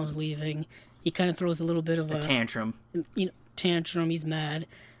his mom's leaving. He kind of throws a little bit of a tantrum. Tantrum. He's mad.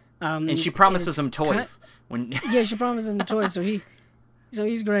 And she promises him toys. She promises him toys. So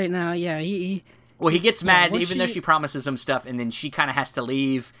he's great now. Yeah. He gets mad even though she promises him stuff, and then she kind of has to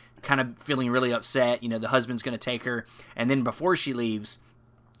leave, kind of feeling really upset. The husband's going to take her, and then before she leaves,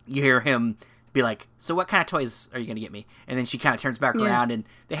 you hear him be like, "So what kind of toys are you going to get me?" And then she kind of turns back around, and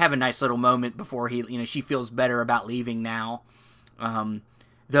they have a nice little moment before she feels better about leaving now.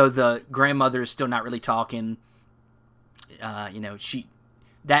 Though the grandmother is still not really talking.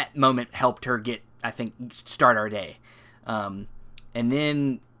 That moment helped her start our day. And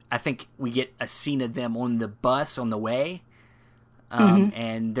then I think we get a scene of them on the bus on the way.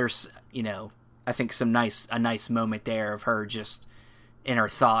 And there's, I think a nice moment there of her just in her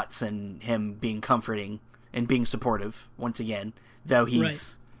thoughts and him being comforting and being supportive once again, though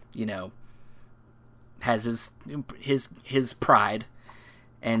he's, has his pride.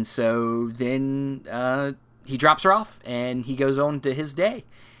 And so then, he drops her off and he goes on to his day.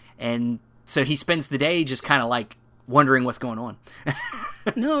 And so he spends the day just kind of like wondering what's going on.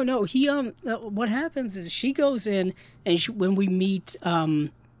 No. He what happens is she goes in, and when we meet the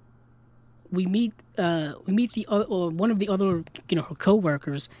one of the other her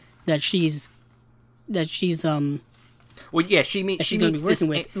coworkers that she's well, yeah, she meets working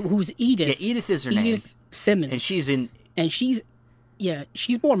with, who's Edith. Yeah, Edith is her name. Edith Simmons, and she's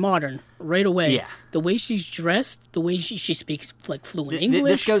more modern right away. Yeah. The way she's dressed, the way she speaks like fluent English.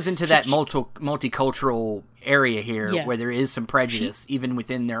 This goes into that multicultural area here where there is some prejudice even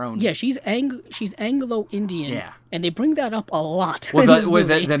within their own. Yeah, she's Anglo-Indian. Yeah. And they bring that up a lot. Well,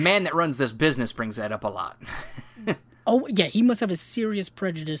 the man that runs this business brings that up a lot. Oh, yeah, he must have a serious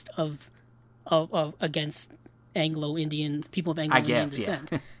prejudice of against Anglo-Indian people of Anglo-Indian descent.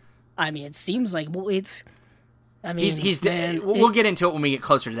 Yeah. I mean, it seems like we'll get into it when we get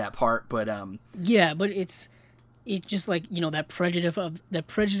closer to that part, but but it's just like that prejudice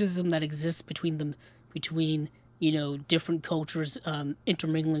that exists between different cultures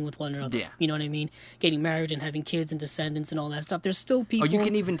intermingling with one another. Yeah. You know what I mean? Getting married and having kids and descendants and all that stuff. There's still people. Oh, you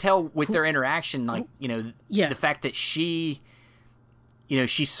can even tell with their interaction, the fact that she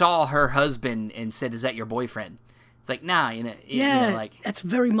saw her husband and said, "Is that your boyfriend?" It's like, nah, that's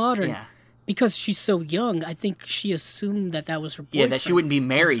very modern. Yeah. Because she's so young, I think she assumed that was her boyfriend. Yeah, that she wouldn't be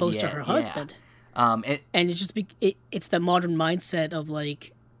married as opposed yet. to her husband. Yeah. And it's just it's the modern mindset of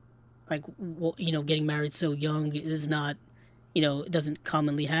getting married so young is not, it doesn't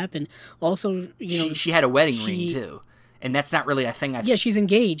commonly happen. Also, she had a wedding ring too, and that's not really a thing. She's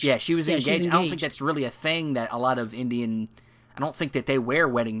engaged. Yeah, she was engaged. I don't think that's really a thing that a lot of Indian. I don't think that they wear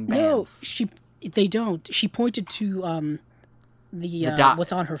wedding bands. No, they don't. She pointed to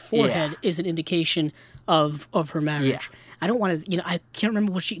what's on her forehead is an indication of her marriage. Yeah. I don't want to, I can't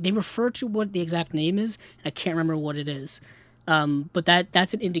remember they refer to what the exact name is, and I can't remember what it is. But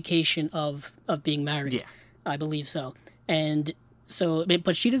that's an indication of being married. Yeah. I believe so. And so,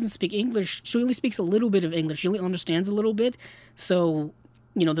 but she doesn't speak English. She only speaks a little bit of English. She only understands a little bit. So,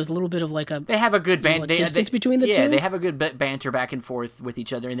 there's a little bit of they have a good distance between the two. Yeah, they have a good banter back and forth with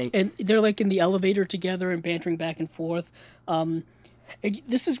each other, and they're like in the elevator together and bantering back and forth.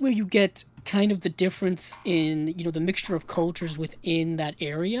 This is where you get kind of the difference in the mixture of cultures within that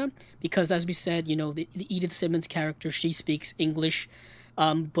area, because as we said, the Edith Simmons character, she speaks English,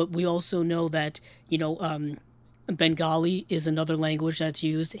 but we also know that Bengali is another language that's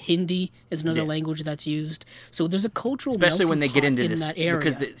used. Hindi is another language that's used. So there's a cultural especially when they get into that area.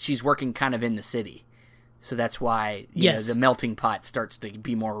 Because she's working kind of in the city, so that's why the melting pot starts to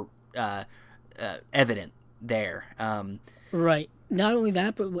be more evident there. Right. Not only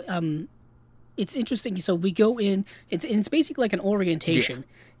that, but it's interesting. So we go in. It's basically like an orientation.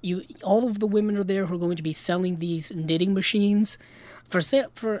 Yeah. All of the women are there who are going to be selling these knitting machines.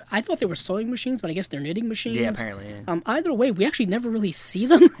 I thought they were sewing machines, but I guess they're knitting machines. Yeah, apparently. Yeah. Either way, we actually never really see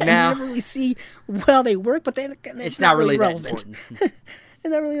them. No. We never really see how they work, but it's not really relevant. It's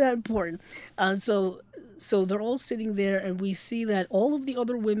not really that important. So so they're all sitting there, and we see that all of the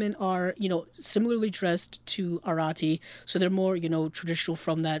other women are, similarly dressed to Arati. So they're more, traditional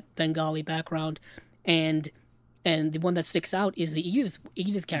from that Bengali background. And the one that sticks out is the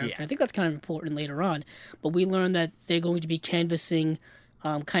Edith character. Yeah. I think that's kind of important later on. But we learn that they're going to be canvassing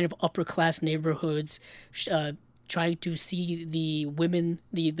kind of upper-class neighborhoods, trying to see the women,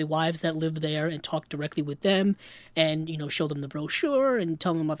 the wives that live there, and talk directly with them, and show them the brochure and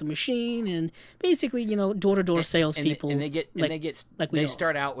tell them about the machine, and basically door-to-door salespeople. And they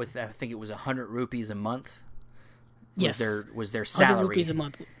start out with, I think it was 100 rupees a month. Was their salary 100 rupees a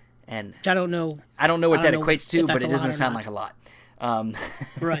month, and which I don't know. I don't know what that equates to, but it doesn't sound like a lot.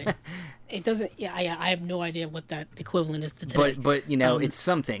 Right. It doesn't. Yeah, I have no idea what that equivalent is to today. But it's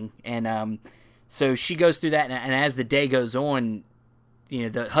something, and so she goes through that, and as the day goes on,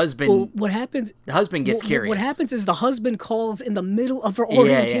 the husband. Well, what happens? The husband gets curious. What happens is the husband calls in the middle of her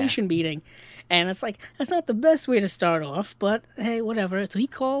orientation meeting, and it's like, that's not the best way to start off, but hey, whatever. So he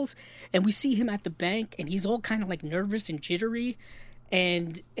calls, and we see him at the bank, and he's all kind of like nervous and jittery.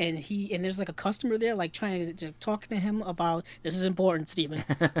 And there's like a customer there, like trying to talk to him about, this is important, Stephen.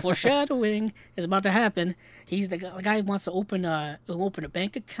 Foreshadowing is about to happen. He's the guy who wants to open a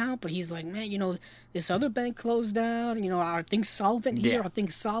bank account, but he's like, man, this other bank closed down. Are things solvent here? Yeah. Are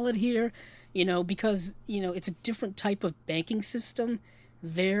things solid here? Because it's a different type of banking system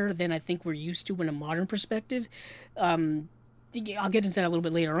there than I think we're used to in a modern perspective. I'll get into that a little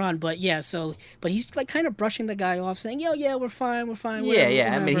bit later on, but yeah. But he's like kind of brushing the guy off, saying, yeah, we're fine. Whatever,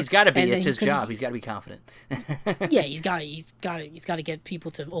 yeah. I mean, he's got to be. It's his job. He's got to be confident. Yeah, he's got to get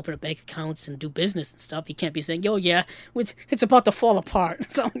people to open up bank accounts and do business and stuff. He can't be saying, yeah, it's about to fall apart.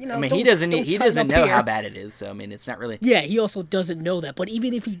 So I mean, he doesn't know how bad it is. So I mean, it's not really. Yeah, he also doesn't know that. But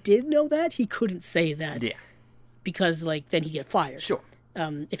even if he did know that, he couldn't say that. Yeah. Because then he'd get fired. Sure.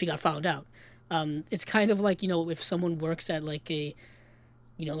 If he got found out. It's kind of like, if someone works at like a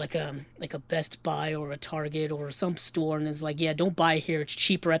Best Buy or a Target or some store and is like, yeah, don't buy here, it's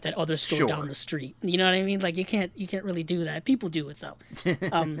cheaper at that other store down the street. You know what I mean? Like you can't really do that. People do it though.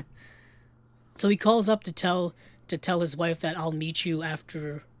 So he calls up to tell his wife that I'll meet you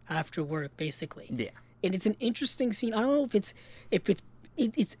after work, basically. Yeah. And it's an interesting scene. I don't know if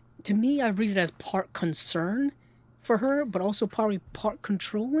it's to me, I read it as part concern for her, but also probably part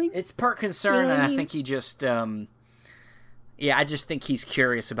controlling. It's part concern, and I think he just, I just think he's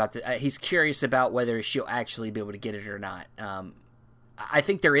curious about he's curious about whether she'll actually be able to get it or not. I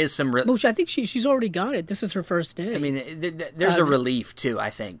think there is some. Which I think she's already got it. This is her first day. I mean, there's a relief too. I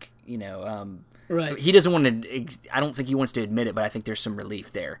think right. He doesn't want to. I don't think he wants to admit it, but I think there's some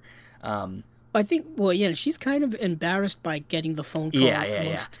relief there. I think, she's kind of embarrassed by getting the phone call.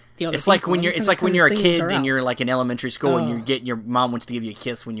 Amongst the other it's people. Like when you're, it's like when you're a kid and you're like in elementary school and your mom wants to give you a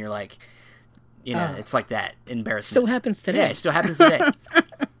kiss when you're like, it's like that embarrassment. Still happens today. Yeah, it still happens today.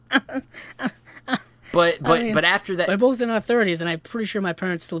 But after that, we're both in our 30s, and I'm pretty sure my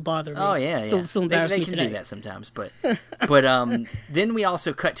parents still bother me. Oh yeah, still embarrass me today. They can do that sometimes, but then we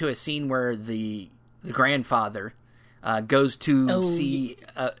also cut to a scene where the grandfather goes to see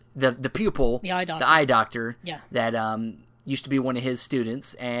the pupil, the eye doctor, that used to be one of his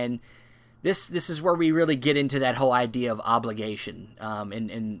students, and this is where we really get into that whole idea of obligation,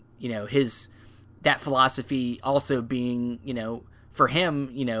 and his that philosophy also being for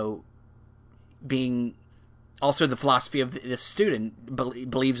him being also the philosophy of this student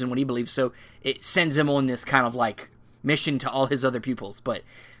believes in what he believes, so it sends him on this kind of like mission to all his other pupils, but.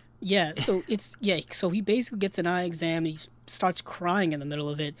 Yeah, so so he basically gets an eye exam and he starts crying in the middle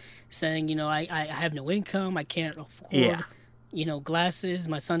of it, saying, I have no income, I can't afford, glasses,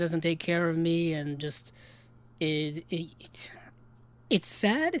 my son doesn't take care of me, and just, it's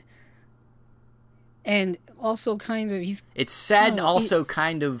sad, and also kind of, it's sad and also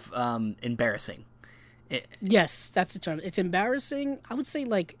kind of embarrassing. Yes, that's the term. It's embarrassing. I would say,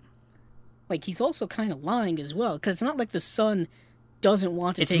 like he's also kind of lying as well, because it's not like the son doesn't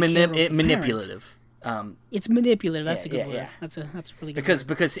want to take care of the manipulative. It's manipulative. That's a good word. Yeah. That's a really good word.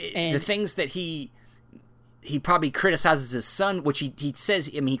 Because the things that he probably criticizes his son, which he says,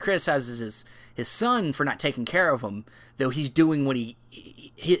 he criticizes his son for not taking care of him, though he's doing what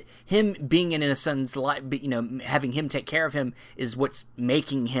him being in his son's life, having him take care of him is what's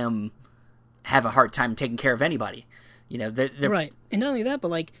making him have a hard time taking care of anybody. Right. And not only that,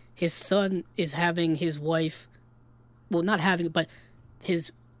 but like his son is having his wife, well, not having, but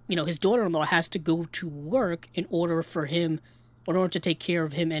his daughter-in-law has to go to work in order to take care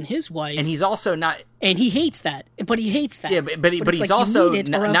of him and his wife. And he's also not... And he hates that. But he hates that. Yeah, but he's like, also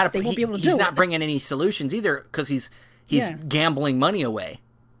not he's not bringing any solutions either, because he's gambling money away.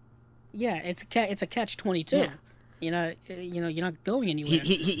 Yeah, it's a catch-22. Yeah. You're not going anywhere.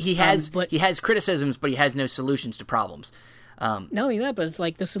 He has criticisms, but he has no solutions to problems. Not only that, but it's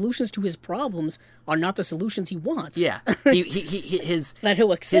like the solutions to his problems are not the solutions he wants. Yeah, that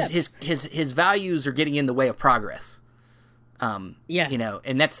he'll accept. His values are getting in the way of progress. Yeah,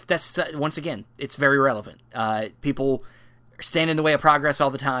 and that's once again, it's very relevant. People stand in the way of progress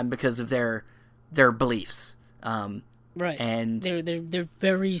all the time because of their beliefs. Right, and they're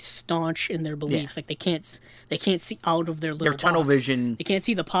very staunch in their beliefs. Like they can't see out of their little tunnel box. Vision. They can't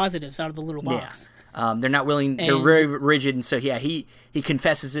see the positives out of the little box. They're not willing. They're very rigid, and so he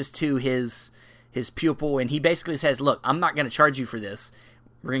confesses this to his pupil, and he basically says, "Look, I'm not going to charge you for this.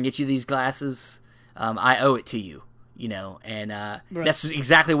 We're going to get you these glasses. I owe it to you, And right. That's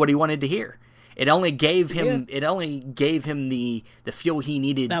exactly what he wanted to hear. It only gave him the fuel he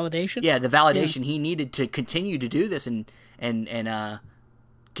needed. Validation. Yeah, the validation he needed to continue to do this and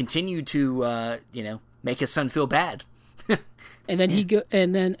continue to make his son feel bad. And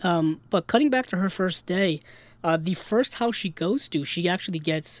then but cutting back to her first day, the first house she goes to, she actually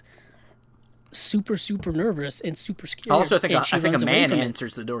gets super, super nervous and super scared. I also think a man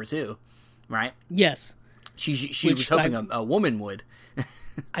answers the door too, right? Yes. She was hoping a woman would.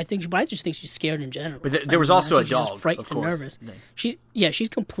 I just think she's scared in general. But there was also a dog, just frightened of course. And nervous. She's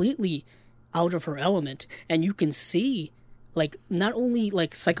completely out of her element, and you can see, like, not only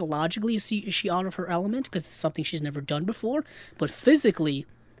like psychologically is she out of her element because it's something she's never done before, but physically,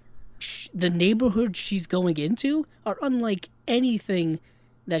 the neighborhood she's going into are unlike anything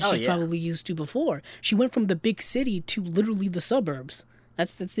that she's probably used to before. She went from the big city to literally the suburbs.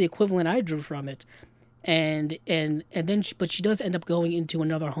 That's the equivalent I drew from it. And then but she does end up going into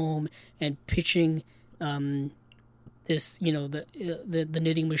another home and pitching this the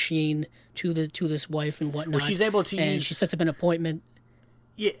knitting machine to this wife and whatnot. Well, she's able to use. She sets up an appointment.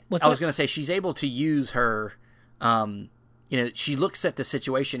 Yeah, I was going to say she's able to use her. She looks at the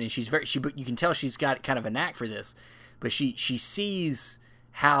situation and you can tell she's got kind of a knack for this, but she sees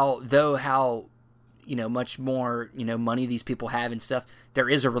how much more money these people have and stuff. There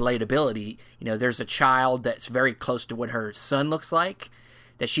is a relatability. There's a child that's very close to what her son looks like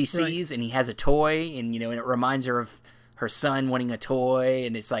that she sees, right. And he has a toy, and and it reminds her of her son wanting a toy,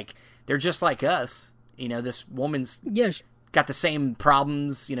 and it's like they're just like us. This woman's got the same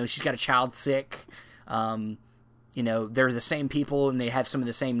problems. She's got a child sick. They're the same people, and they have some of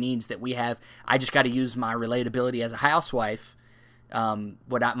the same needs that we have. I just got to use my relatability as a housewife,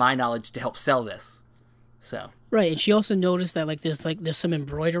 my knowledge to help sell this. So right, and she also noticed that there's some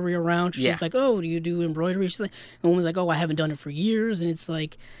embroidery around. She's like, "Oh, do you do embroidery?" She's like, the woman's like, "Oh, I haven't done it for years." And it's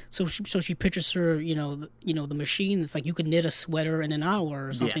like, so she pictures her, the machine. It's like you could knit a sweater in an hour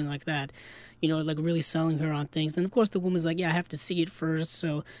or something like that. Like really selling her on things. And of course, the woman's like, "Yeah, I have to see it first."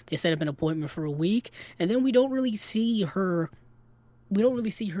 So they set up an appointment for a week, and then we don't really see her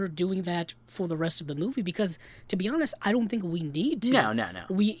doing that for the rest of the movie because, to be honest, I don't think we need to. No.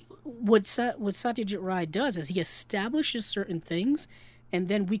 What Satyajit Ray does is he establishes certain things, and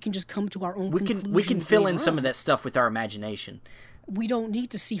then we can just come to our own conclusions. We can fill in some of that stuff with our imagination. We don't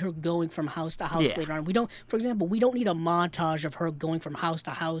need to see her going from house to house later on. For example, we don't need a montage of her going from house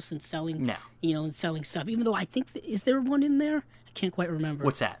to house and selling, and selling stuff. Even though I think, is there one in there? I can't quite remember.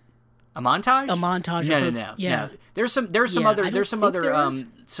 What's that? A montage? A montage. No. Yeah. No. There's some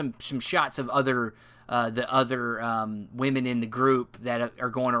shots of the other women in the group that are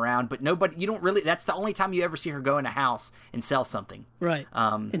going around, but nobody. You don't really. That's the only time you ever see her go in a house and sell something. Right.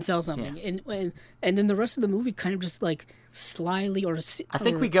 And sell something, and then the rest of the movie kind of just like slyly I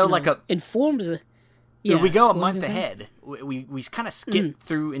think we go informed. We go a month ahead. We kind of skip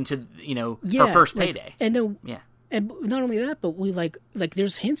through into her first payday, and then And not only that, but we like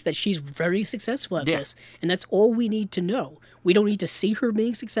there's hints that she's very successful at this, and that's all we need to know. We don't need to see her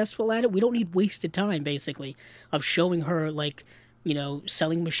being successful at it. We don't need wasted time, basically, of showing her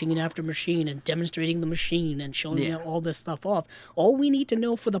selling machine after machine and demonstrating the machine and showing all this stuff off. All we need to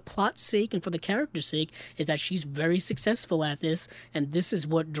know for the plot's sake and for the character's sake is that she's very successful at this, and this is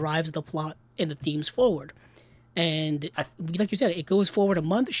what drives the plot and the themes forward. And like you said, it goes forward a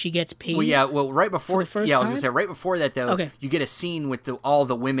month. She gets paid. Right before the first time? I was gonna say right before that though. Okay. You get a scene with all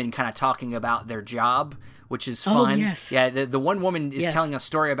the women kind of talking about their job, which is fun. Oh yes. Yeah. The one woman is telling a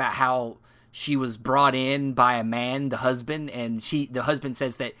story about how she was brought in by a man, the husband, and the husband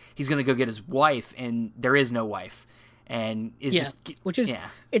says that he's gonna go get his wife, and there is no wife, and it's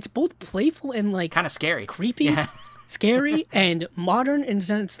it's both playful and kind of scary, creepy, scary, and modern in the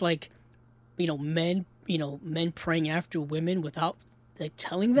sense men praying after women without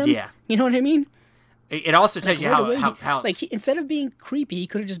telling them. Yeah. You know what I mean? It also tells you how like instead of being creepy, he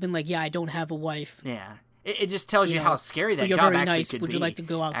could have just been like, "Yeah, I don't have a wife." Yeah, it just tells you how scary that you're job very actually nice. could Would be. you like to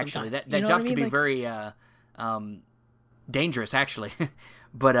go out actually, sometime? that job could be very dangerous, actually.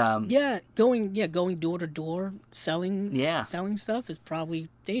 But going door to door selling stuff is probably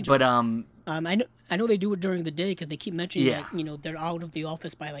dangerous. But I know they do it during the day because they keep mentioning that they're out of the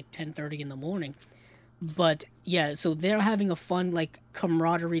office by like 10:30 in the morning. But yeah, so they're having a fun like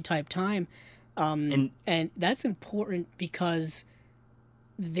camaraderie type time. And that's important because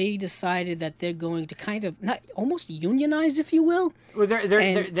they decided that they're going to kind of not almost unionize, if you will. Well,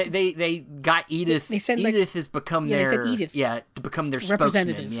 they got Edith. They said Edith has become their to become their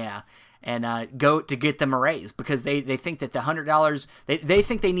representative. Spokesman, and go to get them a raise because they think that the $100 they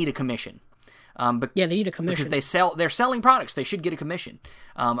think they need a commission. They need a commission because they're selling products. They should get a commission,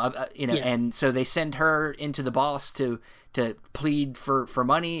 and so they send her into the boss to plead for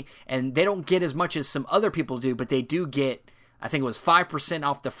money, and they don't get as much as some other people do, but they do get, I think it was 5%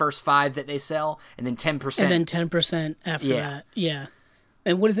 off the first 5 that they sell, and then 10%. And then 10% after that. Yeah.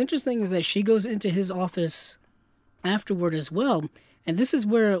 And what is interesting is that she goes into his office afterward as well, and this is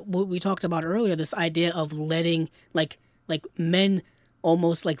where what we talked about earlier, this idea of letting like men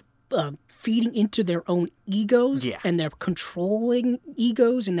almost like feeding into their own egos and their controlling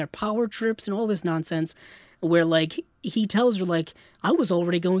egos and their power trips and all this nonsense where like he tells her like, I was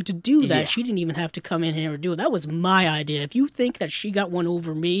already going to do that. She didn't even have to come in here and do it. That was my idea. If you think that she got one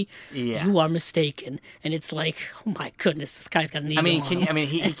over me, you are mistaken. And it's like, oh my goodness, this guy's got an ego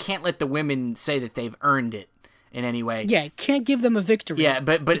he can't let the women say that they've earned it in any way. Yeah, can't give them a victory. Yeah,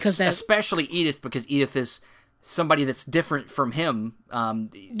 but especially Edith, because Edith is somebody that's different from him.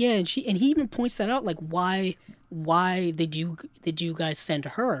 And he even points that out, like why did you guys send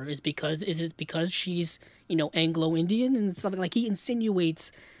her? Is it because she's Anglo-Indian and stuff like he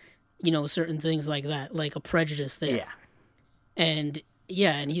insinuates certain things like that, like a prejudice there. Yeah, and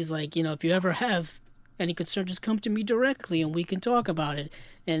he's like, if you ever have any concern, just come to me directly and we can talk about it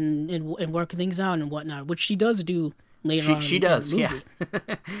and work things out and whatnot, which she does do. Later on she does, in the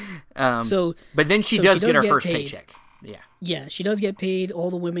movie. But then she does get her first paycheck. Yeah, she does get paid.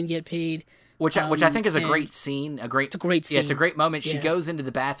 All the women get paid, which I think is a great scene. It's a great scene. Yeah, it's a great moment. She goes into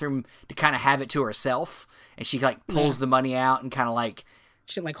the bathroom to kind of have it to herself, and she like pulls the money out and kind of like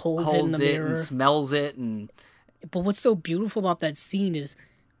she like holds it in the mirror and smells it. But what's so beautiful about that scene is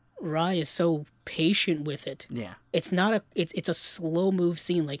Rai is so patient with it. Yeah, it's not it's a slow move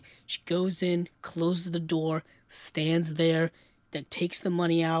scene. Like she goes in, closes the door, stands there, then takes the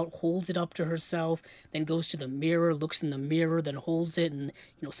money out, holds it up to herself, then goes to the mirror, looks in the mirror, then holds it and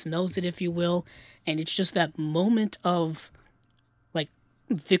smells it, if you will. And it's just that moment of like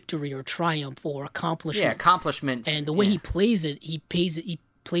victory or triumph or accomplishment. Yeah, accomplishment. And the way he plays it, he plays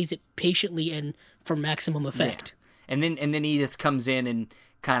it patiently and for maximum effect. Yeah. And then Edith comes in and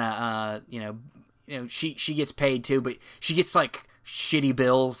kind of she gets paid too, but she gets like shitty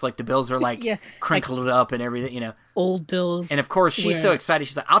bills, like the bills are like crinkled up and everything, old bills. And of course she's so excited,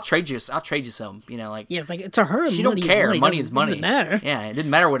 she's like, I'll trade you some, it's like to her she don't care. Money is money. Doesn't matter. Yeah, it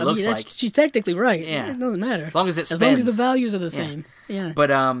didn't matter what it looks like. She's technically right. Yeah, it doesn't matter as long as it spends. As long as the values are the same. Yeah. But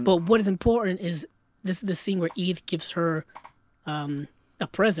what is important is this is the scene where Edith gives her a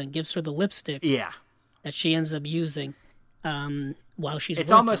present, gives her the lipstick. Yeah. That she ends up using while she's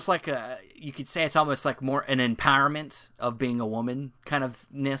It's working. almost like you could say it's almost like more an empowerment of being a woman kind of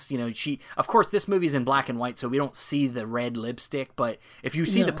ness. Of course, this movie's in black and white, so we don't see the red lipstick, but if you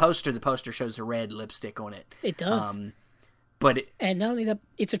see the poster shows a red lipstick on it. It does. And not only that,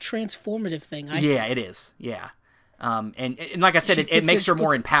 it's a transformative thing. It is. Yeah. And like I said, it makes her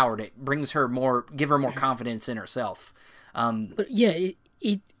more empowered. It brings her give her more confidence in herself. It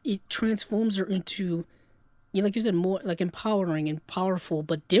transforms her into, like you said, more like empowering and powerful,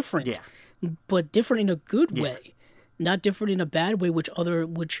 but different. Yeah. But different in a good way, not different in a bad way, which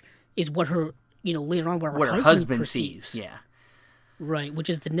is what her, later on what her husband sees. Yeah. Right, which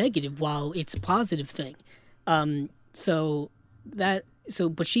is the negative, while it's a positive thing. But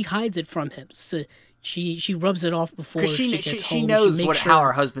she hides it from him. So she rubs it off before she gets home. She knows how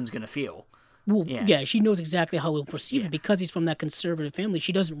her husband's going to feel. Well, yeah, she knows exactly how he'll perceive it because he's from that conservative family.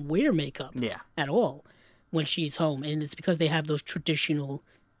 She doesn't wear makeup at all when she's home, and it's because they have those traditional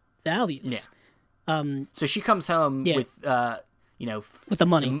values. Yeah. So she comes home with with the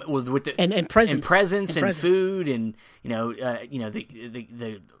money, with the and presents and food, and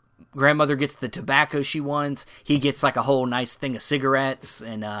the grandmother gets the tobacco she wants. He gets like a whole nice thing of cigarettes,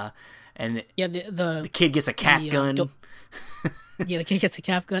 and the kid gets a cap gun. The kid gets a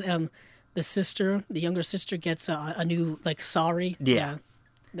cap gun. The younger sister gets a new like sari. Yeah.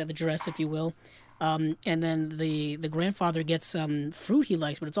 The dress, if you will. And then the grandfather gets some fruit he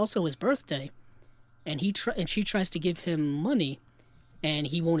likes, but it's also his birthday, and she tries to give him money, and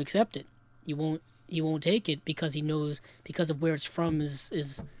he won't accept it. He won't take it because he knows, because of where it's from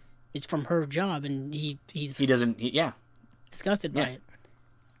is it's from her job, and he doesn't disgusted by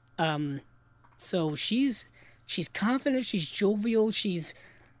it. So she's confident, she's jovial, she's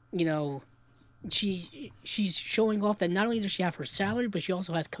she's showing off that not only does she have her salary, but she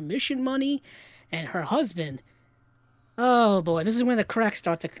also has commission money. And her husband, oh boy, this is when the cracks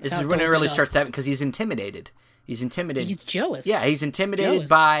start to. This is when it really starts happening, because he's intimidated. He's jealous. Yeah, he's intimidated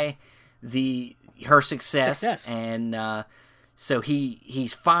by her success. And so he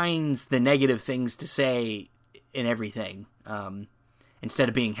finds the negative things to say in everything, instead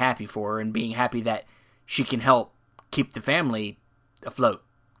of being happy for her and being happy that she can help keep the family afloat.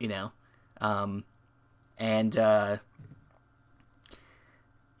 So,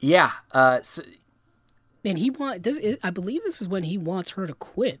 and I believe this is when he wants her to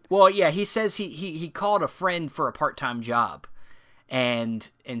quit. Well, yeah, he says he called a friend for a part-time job,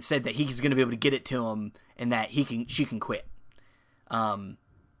 and said that he's going to be able to get it to him, and that she can quit.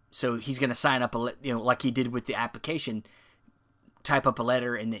 So he's going to sign up like he did with the application, type up a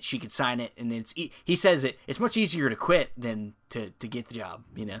letter, and that she could sign it, and he says it's much easier to quit than to get the job.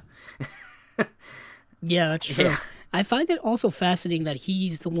 Yeah, that's true. Yeah. I find it also fascinating that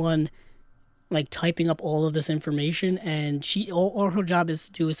he's the one typing up all of this information, and all her job is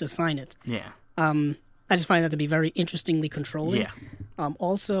to sign it. Yeah. I just find that to be very interestingly controlling. Yeah.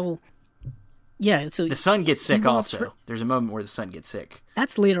 Also, yeah. So the son gets sick. Also, there's a moment where the son gets sick.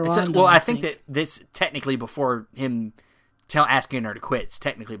 That's later on. I think that this technically before him asking her to quit. It's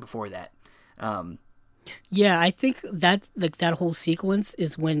technically before that. Yeah, I think that that whole sequence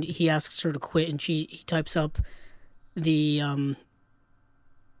is when he asks her to quit, and he types up the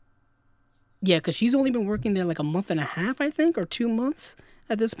because she's only been working there like a month and a half, I think, or 2 months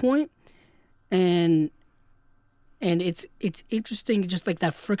at this point, and it's interesting, just like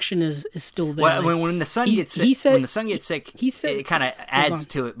that friction is still there. Well, when the son gets sick, it kind of adds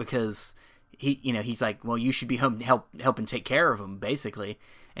to it, because he's like, well, you should be home helping take care of him, basically.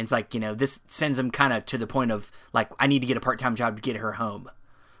 And it's like, this sends him kind of to the point of like, I need to get a part-time job to get her home,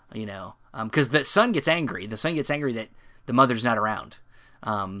 because the son gets angry. The son gets angry that the mother's not around.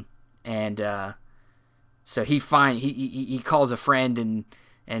 So he calls a friend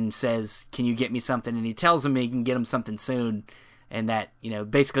and says, can you get me something? And he tells him he can get him something soon. And that,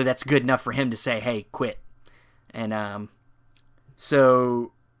 basically that's good enough for him to say, hey, quit. And,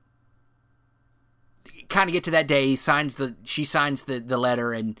 so kind of get to that day, she signs the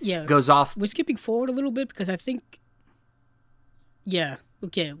letter and goes off. We're skipping forward a little bit because I think, that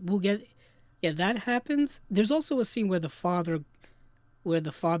happens. There's also a scene where the father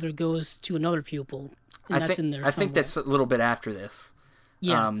goes to another pupil. And that's in there somewhere. I think that's a little bit after this.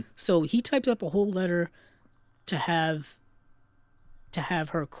 Yeah. So he types up a whole letter to have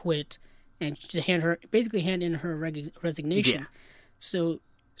her quit, and to hand in her resignation. Yeah. So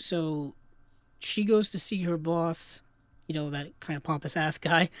she goes to see her boss, that kind of pompous ass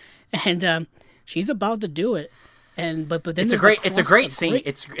guy, and she's about to do it. But then it's a great scene.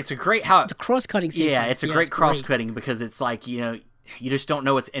 It's a cross cutting scene. Yeah, it's a great cross cutting, because it's like, you just don't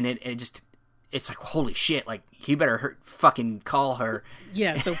know what's in it, and it's like, holy shit, like, he better fucking call her.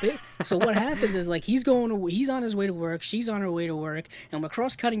 Yeah, so what happens is, like, he's on his way to work, she's on her way to work, and we're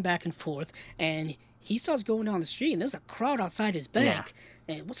cross-cutting back and forth, and he starts going down the street, and there's a crowd outside his bank,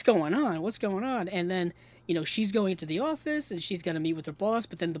 and what's going on? And then, she's going to the office, and she's going to meet with her boss,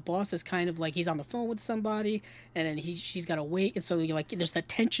 but then the boss is kind of like, he's on the phone with somebody, and then she's got to wait, and so, there's that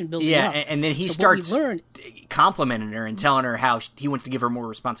tension building up. Yeah, and then he starts complimenting her and telling her how he wants to give her more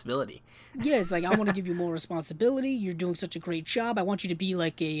responsibility. Yeah, it's like, I want to give you more responsibility. You're doing such a great job. I want you to be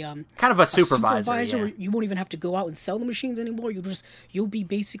like a kind of a supervisor. Yeah. You won't even have to go out and sell the machines anymore. You'll be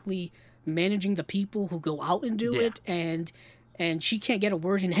basically managing the people who go out and do it, and she can't get a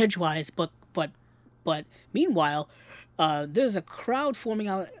word in edgewise. But meanwhile, there's a crowd forming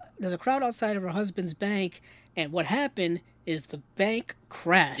out. There's a crowd outside of her husband's bank, and what happened is the bank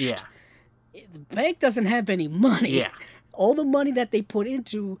crashed. Yeah. The bank doesn't have any money. Yeah. All the money that they put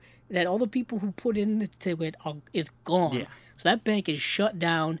into that, all the people who put into it is gone. Yeah. So that bank is shut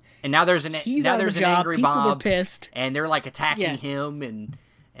down. And now there's an angry people Bob. Are pissed. And they're like attacking him, and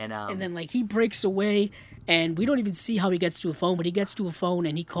then like he breaks away, and we don't even see how he gets to a phone, but he gets to a phone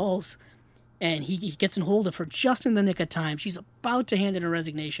and he calls, and he gets in hold of her just in the nick of time. She's about to hand in her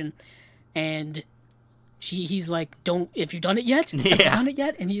resignation, and he's like, don't, if you've done it yet, have you done it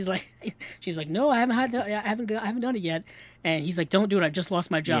yet? And she's like, no, I haven't done it yet. And he's like, don't do it. I just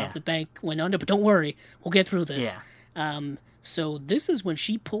lost my job. The bank went under, but don't worry, we'll get through this. So this is when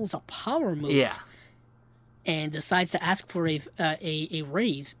she pulls a power move. And decides to ask for a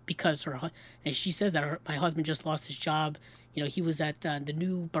raise because and she says that my husband just lost his job. You know, he was at the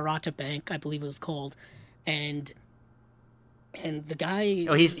new Barata Bank, I believe it was called, and the guy.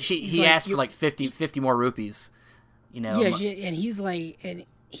 Oh, he asked for like 50 more rupees. You know. Yeah, and he's like, and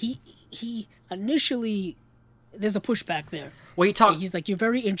he initially. There's a pushback there. Well, he's like, you're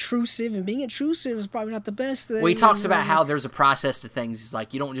very intrusive, and being intrusive is probably not the best thing. Well, he talks about how there's a process to things. He's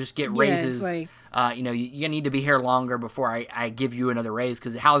like, you don't just get raises. Like, you know, you need to be here longer before I give you another raise,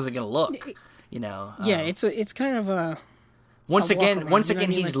 because how is it going to look? You know. Yeah, it's kind of a. Once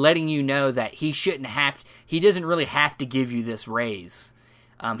again, he's letting you know that he doesn't really have to give you this raise.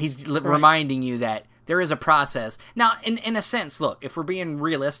 He's reminding you that there is a process. Now, in a sense, look, if we're being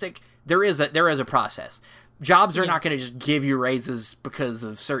realistic, there is a process. Jobs are not going to just give you raises because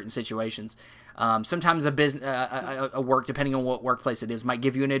of certain situations. Sometimes a work, depending on what workplace it is, might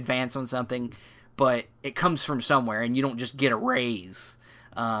give you an advance on something, but it comes from somewhere, and you don't just get a raise.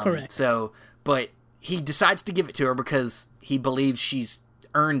 Correct. So, but he decides to give it to her because he believes she's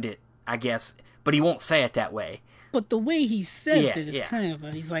earned it, I guess, but he won't say it that way. But the way he says it is kind of,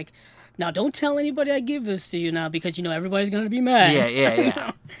 he's like, now, don't tell anybody I give this to you now, because, you know, everybody's going to be mad.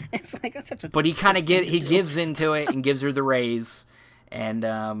 Yeah. It's like, that's such a... But he kind of gives into it and gives her the raise,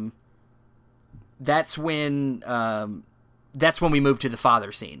 and that's when we move to the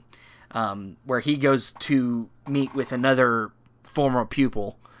father scene, where he goes to meet with another former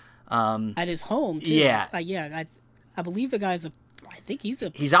pupil. At his home, too. Yeah. I believe the guy's I think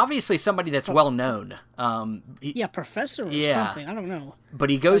he's obviously somebody that's well known. Professor or something. I don't know. But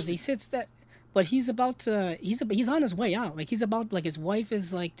he goes. He sits that. But he's about to. He's on his way out. Like he's about. Like his wife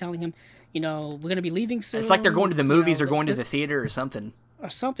is like telling him, you know, we're gonna be leaving soon. It's like they're going to the movies or going to the theater or something. Or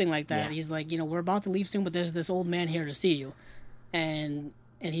something like that. Yeah. He's like, you know, we're about to leave soon, but there's this old man here to see you, and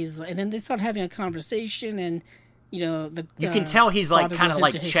then they start having a conversation, and you know you can tell he's like kind of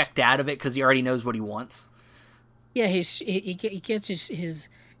like checked out of it because he already knows what he wants. Yeah, he gets his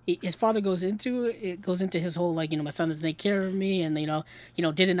father goes into his whole, like, you know, my son doesn't take care of me, and you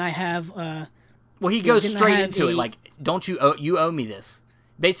know didn't I have well, he goes straight into it, like, don't you owe me this,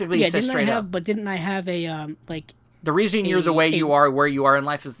 basically. He says straight up, but didn't I have a like the reason you're the way you are where you are in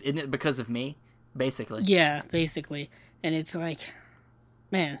life isn't it because of me, basically. Yeah, basically. And it's like,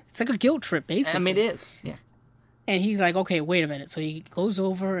 man, it's like a guilt trip, basically. I mean, it is. Yeah. And he's like, okay, wait a minute. So he goes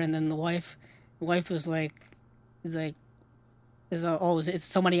over, and then the wife was like, is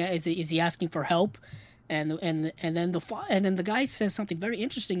somebody? Is he asking for help? And then the guy says something very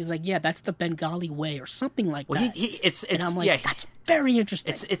interesting. He's like, yeah, that's the Bengali way, or something like that. And I'm like, that's very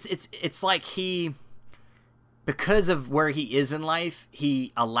interesting. It's like he, because of where he is in life,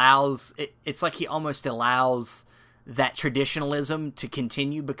 he allows it. It's like he almost allows that traditionalism to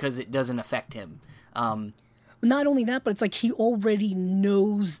continue because it doesn't affect him. Not only that, but it's like he already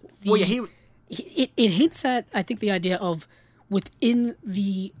knows. It hints at, I think, the idea of within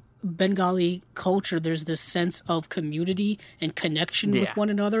the Bengali culture, there's this sense of community and connection with one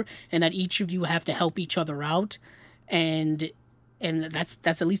another, and that each of you have to help each other out, and that's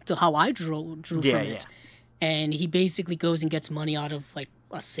at least how I drew from it. And he basically goes and gets money out of like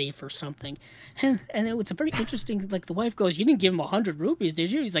a safe or something, and it's a very interesting. Like the wife goes, "You didn't give him 100 rupees,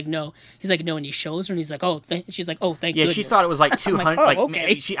 did you?" He's like, "No." He's like, "No," and he shows her, and he's like, "Oh," she's like, "Oh, thank goodness." She thought it was like 200. Like, oh,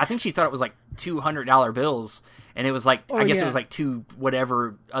 okay. I think she thought it was like $200 bills, and it was like I guess it was like two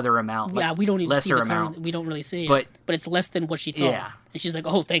whatever other amount. Yeah, like we don't even lesser see the amount. We don't really see it, but it's less than what she thought. Yeah, and she's like,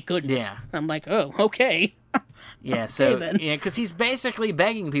 "Oh, thank goodness." Yeah, I'm like, "Oh, okay." Yeah, so because he's basically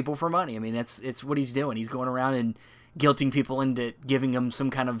begging people for money. I mean, it's what he's doing. He's going around and guilting people into giving him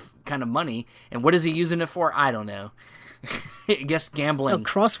some kind of money. And what is he using it for? I don't know. I guess gambling. Oh,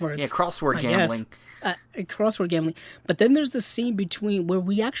 crosswords. Yeah, crossword gambling. Crossword gambling. But then there's the scene between where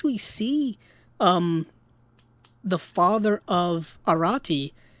we actually see the father of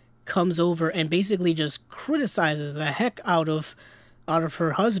Arati comes over and basically just criticizes the heck out of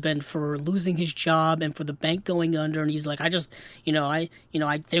her husband for losing his job and for the bank going under, and he's like,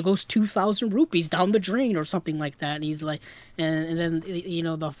 there goes 2,000 rupees down the drain or something like that, and he's like, and then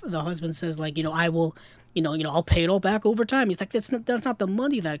the husband says like, I will, I'll pay it all back over time. He's like, that's not the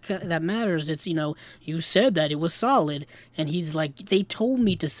money that matters. It's you said that it was solid, and he's like, they told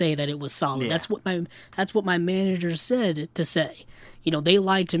me to say that it was solid. Yeah. That's what my manager said to say. They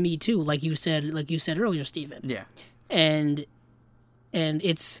lied to me too, like you said earlier, Stephen. Yeah, and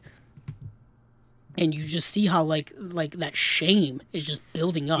it's and you just see how like that shame is just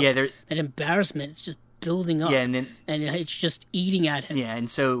building up. Yeah, that embarrassment is just building up. Yeah, and it's just eating at him. Yeah, and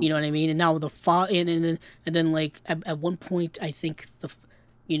so you know what I mean. And now the and then like at one point, I think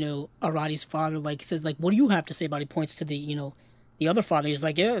Arati's father like says like, "What do you have to say about it?" He points to the other father. He's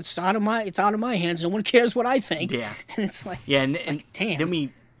like, "Yeah, it's out of my hands. No one cares what I think." Yeah, and it's like, and damn. Then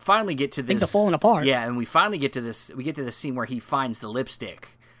we finally get to this. Things are falling apart. Yeah, and we finally get to this. We get to the scene where he finds the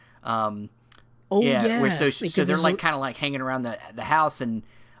lipstick. Yeah. Where so they're like kind of like hanging around the house, and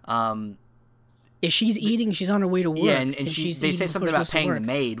yeah, she's eating. She's on her way to work. Yeah, and they say something about paying the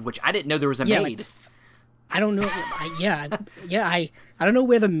maid, which I didn't know there was a maid. Like, I don't know. I don't know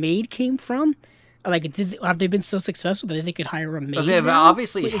where the maid came from. Like, have they been so successful that they could hire a maid? Well, they've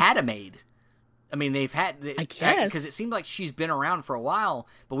obviously had a maid. I mean, they've had. I guess because it seemed like she's been around for a while,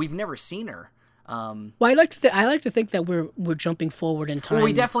 but we've never seen her. Well, I like to think that we're jumping forward in time. Well,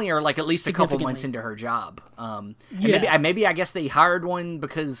 we definitely are like at least a couple months into her job. Maybe I guess they hired one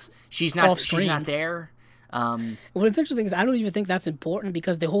because she's not there. What's interesting is I don't even think that's important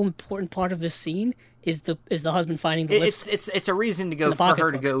because the whole important part of this scene is the husband finding the lipstick. It's a reason to go for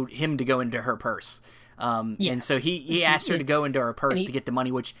her to go into her purse. And so he asked her to go into her purse to get the money,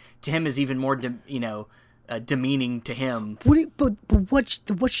 which to him is even more demeaning to him. But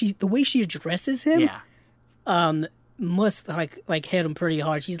the way she addresses him, must like hit him pretty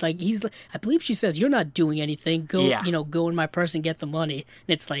hard. He's like I believe she says, "You're not doing anything. Go in my purse and get the money."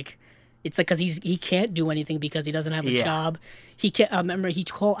 And it's like because he can't do anything because he doesn't have a job. He can't. Remember I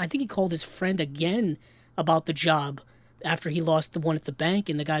think he called his friend again about the job after he lost the one at the bank,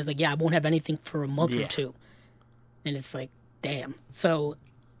 and the guy's like, "Yeah, I won't have anything for a month or two." And it's like, damn. So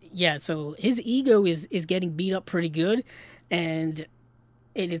his ego is getting beat up pretty good, and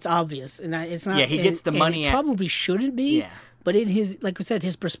it's obvious, and it's not. Yeah, he gets the money. Probably shouldn't be. Yeah. But in his, like I said,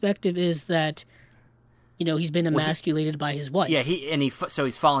 his perspective is that, he's been emasculated by his wife. Yeah, so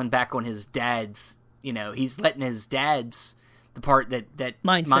he's fallen back on his dad's. He's letting his dad's the part that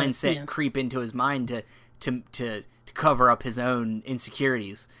mindset creep into his mind to cover up his own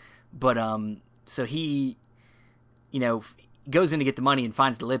insecurities. But so he, goes in to get the money and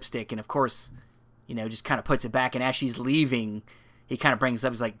finds the lipstick, and of course, just kind of puts it back. And as she's leaving, he kind of brings it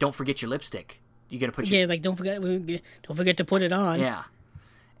up. He's like, "Don't forget your lipstick. You got to put your like don't forget to put it on." Yeah,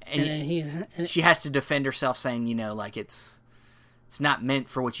 and she has to defend herself, saying, like it's not meant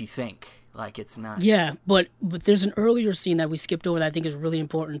for what you think. Like it's not. Yeah, but there's an earlier scene that we skipped over that I think is really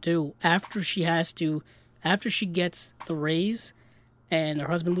important too. After she gets the raise, and her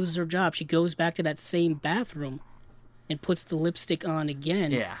husband loses her job, she goes back to that same bathroom and puts the lipstick on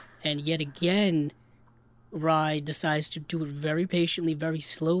again. Yeah. And yet again, Rai decides to do it very patiently, very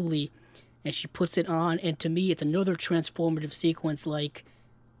slowly, and she puts it on. And to me, it's another transformative sequence, like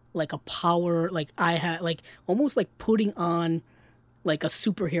a power, almost like putting on like a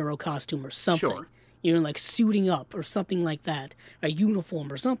superhero costume or something. Sure. Like suiting up or something like that, a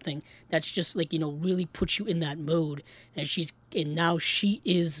uniform or something that's just like, really puts you in that mode. And now she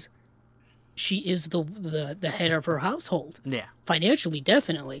is the head of her household. Yeah. Financially,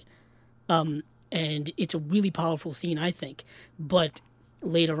 definitely. And it's a really powerful scene, I think. But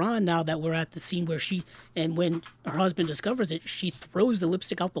later on, now that we're at the scene where when her husband discovers it, she throws the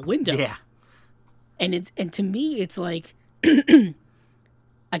lipstick out the window. Yeah. And to me, it's like, I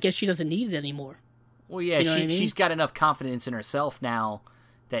guess she doesn't need it anymore. Well, yeah, she's got enough confidence in herself now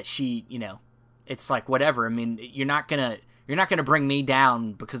that she, it's like whatever. I mean, you're not gonna bring me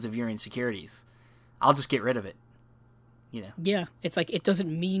down because of your insecurities. I'll just get rid of it. Yeah, it's like it doesn't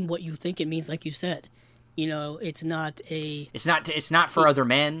mean what you think it means, like you said. It's not a. It's not for other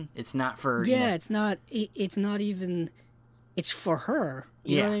men. It's not for. Yeah, it's not. It's not even. It's for her.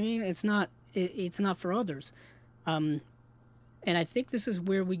 You know what I mean? It's not. It's not for others. And I think this is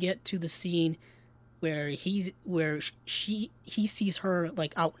where we get to the scene where he sees her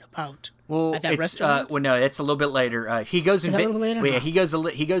like out and about. Well, at that restaurant. No, it's a little bit later. He goes and a little later? Yeah, he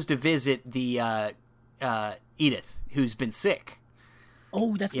goes to visit the Edith, who's been sick.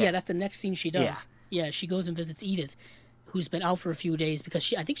 Oh, that's the next scene she does. Yeah, she goes and visits Edith, who's been out for a few days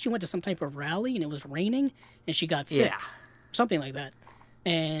because I think she went to some type of rally and it was raining and she got sick. Yeah. Something like that.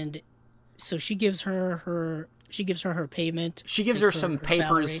 And so she gives her her payment. She gives her some papers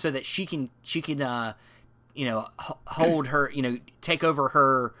salary. So that she can hold her, take over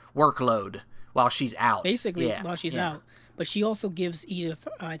her workload while she's out. Basically, while she's out. But she also gives Edith,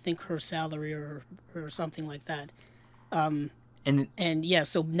 I think, her salary or something like that. So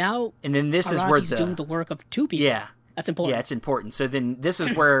now, and then this is where he's doing the work of two people. Yeah, that's important. Yeah, it's important. So then this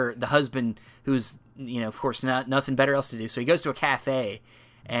is where the husband, who's of course nothing better else to do, so he goes to a cafe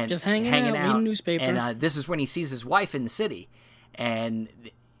and just hanging out, reading a newspaper. And this is when he sees his wife in the city, and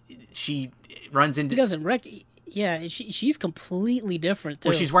she runs into. He doesn't Yeah, she's completely different too.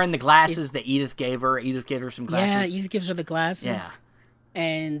 Well, she's wearing the glasses that Edith gave her. Edith gave her some glasses. Yeah, Edith gives her the glasses. Yeah,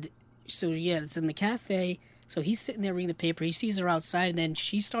 and so it's in the cafe. So he's sitting there reading the paper. He sees her outside, and then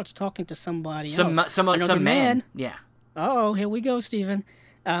she starts talking to somebody else. Some man. Yeah. Oh, here we go, Stephen.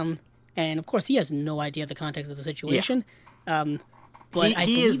 And of course, he has no idea the context of the situation. Yeah. But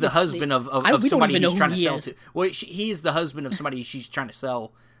he is the husband of somebody he's trying to sell to. Well, he is the husband of somebody she's trying to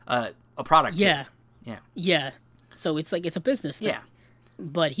sell a product to. Yeah. So it's like it's a business thing. Yeah.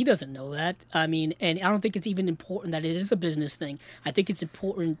 But he doesn't know that. I mean, and I don't think it's even important that it is a business thing. I think it's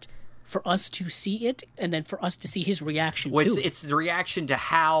important for us to see it, and then for us to see his reaction to it. It's the reaction to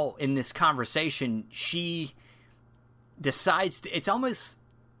how, in this conversation, she decides to... It's almost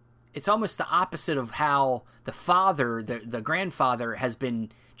the opposite of how the father, the grandfather, has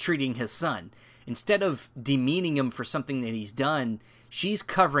been treating his son. Instead of demeaning him for something that he's done, she's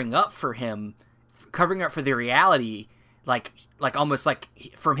covering up for him, covering up for the reality, like almost like,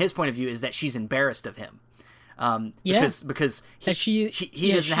 from his point of view, is that she's embarrassed of him. Because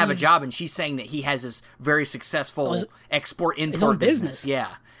he doesn't have a job, and she's saying that he has this very successful export-import business.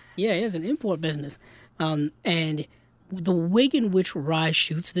 Yeah, he has an import business. And the way in which Rai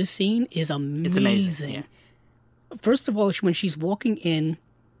shoots this scene is amazing. It's amazing. Yeah. First of all, when she's walking in,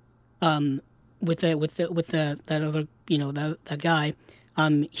 with that other, that guy.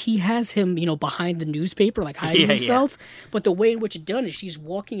 He has him, behind the newspaper, like hiding himself. Yeah. But the way in which it's done is she's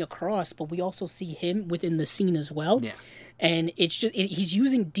walking across, but we also see him within the scene as well. Yeah. And it's just he's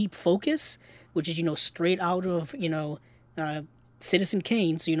using deep focus, which is straight out of Citizen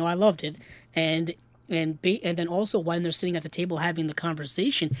Kane. So I loved it. And then also when they're sitting at the table having the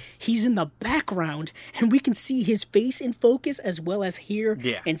conversation, he's in the background, and we can see his face in focus as well as hear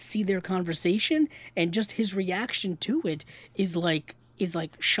and see their conversation, and just his reaction to it is like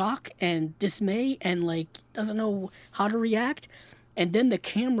shock and dismay and doesn't know how to react. And then the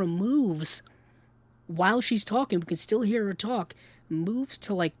camera moves while she's talking. We can still hear her talk. Moves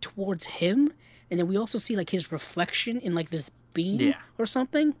to towards him, and then we also see his reflection in this beam or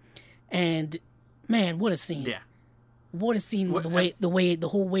something. And man, what a scene! Yeah, what a scene! The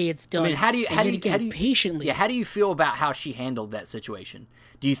whole way it's done. I mean, how do you patiently? Yeah, how do you feel about how she handled that situation?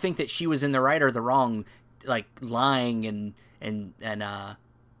 Do you think that she was in the right or the wrong, lying and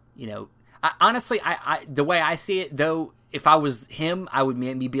honestly, the way I see it, though, if I was him, I would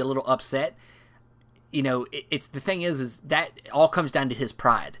maybe be a little upset. It's the thing is that all comes down to his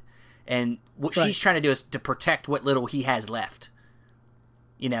pride, and what she's trying to do is to protect what little he has left.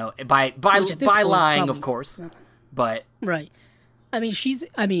 By lying, of course, but right. I mean,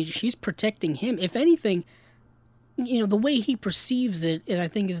 she's protecting him. If anything, the way he perceives it, I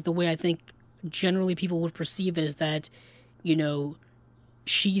think, is the way I think generally people would perceive it, is that,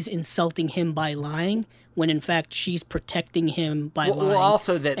 she's insulting him by lying, when in fact she's protecting him by lying. Well,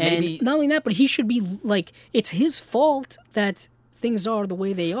 also that maybe... not only that, but he should be, it's his fault that things are the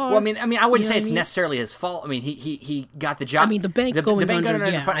way they are. Well, I mean, I wouldn't say it's necessarily his fault. I mean, he got the job. I mean, the bank going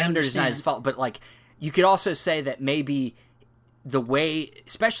under is not his fault, but, you could also say that maybe the way,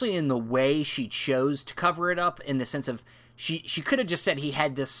 especially in the way she chose to cover it up, in the sense of, she could have just said he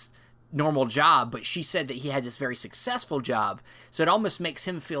had this normal job, but she said that he had this very successful job, so it almost makes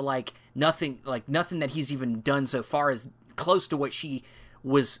him feel like nothing that he's even done so far is close to what she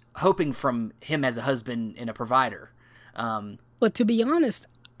was hoping from him as a husband and a provider. But to be honest,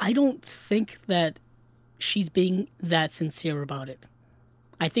 I don't think that she's being that sincere about it.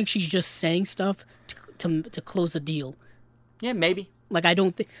 I think she's just saying stuff to close a deal. Yeah, maybe. I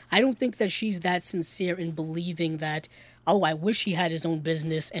don't think that she's that sincere in believing that, I wish he had his own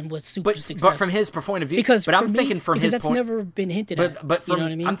business and was super successful. But from his point of view, because that's never been hinted at. But you know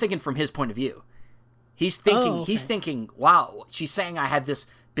what I mean? I'm thinking from his point of view. He's thinking, wow, she's saying I have this.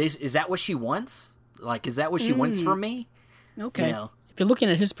 Is that what she wants? Is that what she wants from me? Okay. If you're looking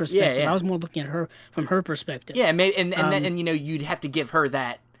at his perspective, I was more looking at her from her perspective. Yeah, and you'd have to give her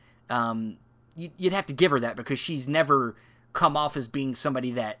that. You'd have to give her that, because she's never come off as being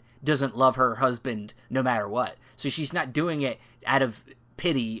somebody that doesn't love her husband no matter what. So she's not doing it out of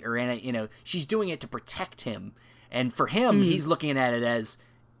pity or she's doing it to protect him. And for him, he's looking at it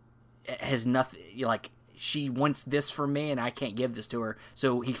as nothing. She wants this from me, and I can't give this to her.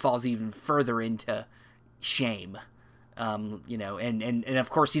 So he falls even further into shame. And of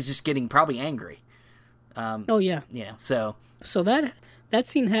course he's just getting probably angry. So that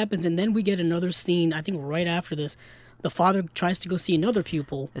scene happens, and then we get another scene, I think right after this, the father tries to go see another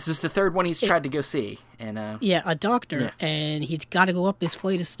pupil. This is the third one he's tried to go see, and a doctor, and he's got to go up this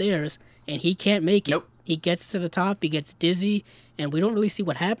flight of stairs, and he can't make it. Nope. He gets to the top, he gets dizzy, and we don't really see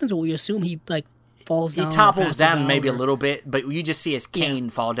what happens, but we assume he falls down. He topples down maybe a little bit, but you just see his cane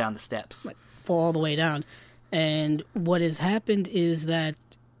fall down the steps, fall all the way down. And what has happened is that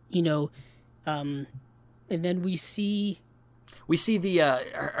and then we see the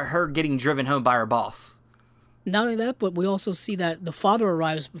her getting driven home by her boss. Not only that, but we also see that the father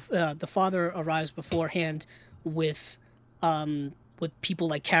arrives. Beforehand with people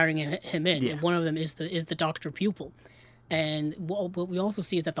carrying him in, and one of them is the doctor pupil. And what we also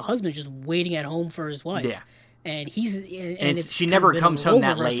see is that the husband is just waiting at home for his wife. Yeah. And she never comes home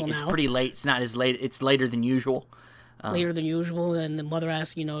that late. It's pretty late. It's not as late. It's later than usual. Later than usual, and the mother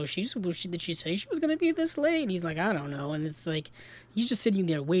asks, did she say she was going to be this late? And he's like, I don't know. And it's he's just sitting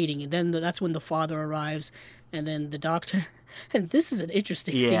there waiting. And then that's when the father arrives, and then the doctor. And this is an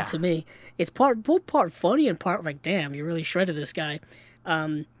interesting scene to me. It's both part funny and part damn, you really shredded this guy.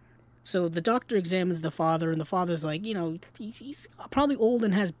 So the doctor examines the father, and the father's like, he's probably old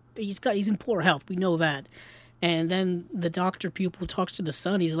and he's in poor health. We know that. And then the doctor pupil talks to the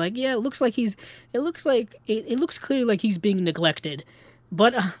son. He's like, yeah, it looks clearly like he's being neglected.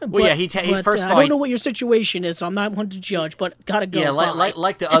 But he first of all, I don't know what your situation is, so I'm not one to judge, but gotta go. Yeah,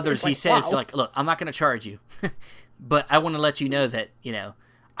 like the others, he says, wow. Look, I'm not going to charge you, but I want to let you know that,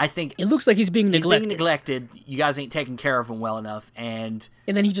 I think it looks like he's being neglected. You guys ain't taking care of him well enough, and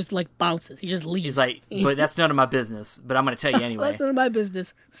then he just bounces. He just leaves. He's like, but that's none of my business. But I'm going to tell you anyway. That's none of my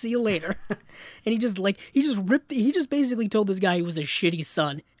business. See you later. And he just basically told this guy he was a shitty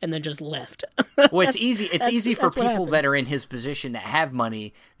son, and then just left. Well, it's easy. It's easy for people that are in his position that have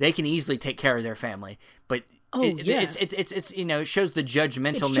money. They can easily take care of their family, but. It's it shows the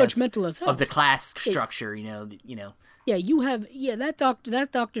judgmentalness of the class structure. Yeah, that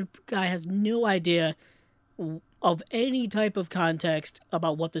doctor guy has no idea of any type of context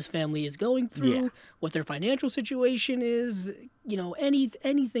about what this family is going through, what their financial situation is,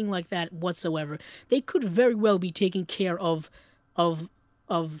 anything like that whatsoever. They could very well be taking care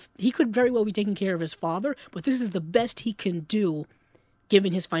he could very well be taking care of his father, but this is the best he can do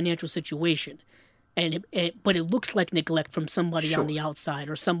given his financial situation. But it looks like neglect from somebody on the outside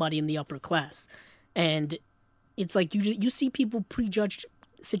or somebody in the upper class. And it's like you see people prejudge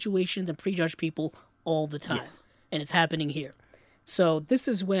situations and prejudge people all the time. Yes. And it's happening here. So this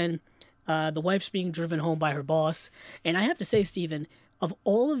is when the wife's being driven home by her boss. And I have to say, Steven, of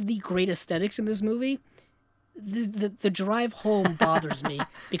all of the great aesthetics in this movie, the drive home bothers me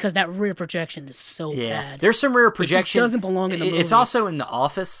because that rear projection is so bad. There's some rear projection. It just doesn't belong in the movie. It's also in The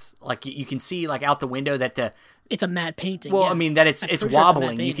Office. You can see out the window that it's a matte painting. Well, I mean that it's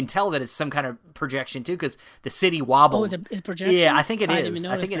wobbling. You can tell that it's some kind of projection too because the city wobbles. Oh, is it projection? Yeah, I think it is. I didn't even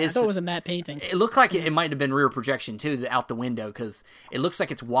notice that. I thought it was a matte painting. It looked like it might have been rear projection too out the window because it looks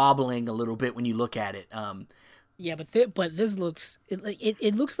like it's wobbling a little bit when you look at it. Yeah, but this looks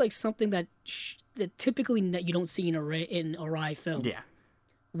it looks like something that typically you don't see in a Ray film. Yeah,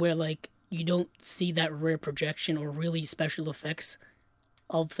 where you don't see that rare projection or really special effects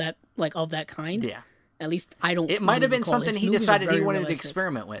of that kind. Yeah, at least I don't. It might have been something he decided he wanted to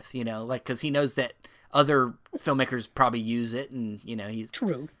experiment with. Because he knows that other filmmakers probably use it, and he's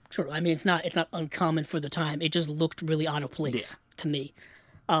true. I mean, it's not uncommon for the time. It just looked really out of place to me.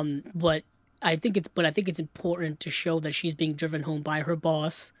 But I think it's important to show that she's being driven home by her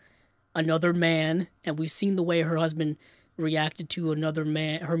boss, another man, and we've seen the way her husband reacted to another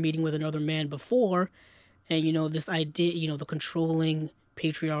man, her meeting with another man before, and this idea, the controlling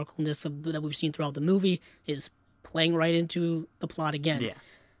patriarchalness that we've seen throughout the movie is playing right into the plot again. Yeah,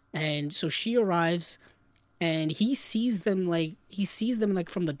 and so she arrives, and he sees them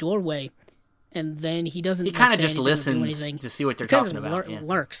from the doorway. And then he doesn't. He kind of just listens to see what they're talking about.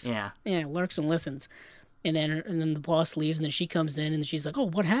 Lurks. Yeah, lurks and listens. And then the boss leaves, and then she comes in, and she's like, "Oh,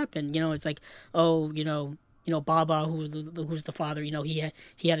 what happened?" It's like, "Oh, Baba, who's the father.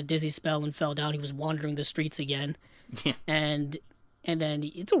 He had a dizzy spell and fell down. He was wandering the streets again." Yeah. And then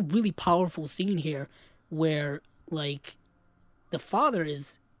it's a really powerful scene here, where the father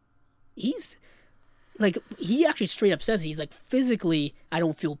he actually straight up says he's like, physically I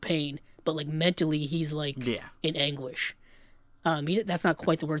don't feel pain. But mentally, he's in anguish. That's not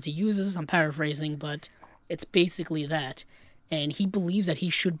quite the words he uses. I'm paraphrasing, but it's basically that. And he believes that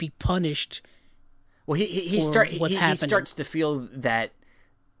he should be punished. Well, he starts to feel that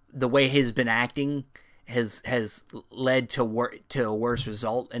the way he's been acting has led to a worse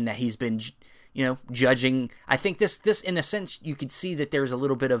result, and that he's been judging. I think this in a sense you could see that there's a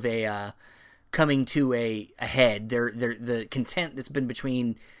little bit of a coming to a head. The content that's been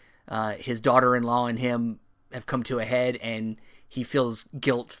between his daughter-in-law and him have come to a head, and he feels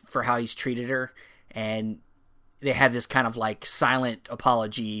guilt for how he's treated her, and they have this kind of like silent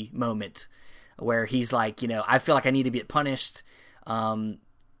apology moment where he's like, I feel like I need to be punished.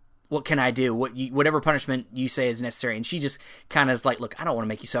 What can I do? Whatever punishment you say is necessary. And she just kind of is like, look, I don't want to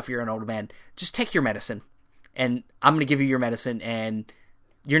make you suffer. You're an older man. Just take your medicine, and I'm going to give you your medicine, and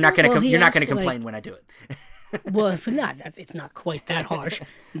you're not going to you're not going to complain when I do it. Well, but it's not quite that harsh.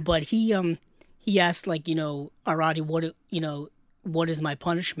 But he asked, like, Arati, what is my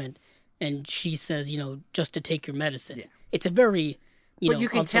punishment? And she says, just to take your medicine. Yeah. It's a very but you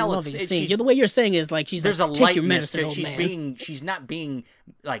can tell loving scene. The way you're saying is like she's there's like, a take your lightness medicine, to it. old man. She's not being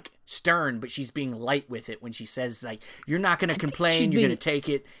like stern, but she's being light with it when she says like, you're not going to complain, you're going to take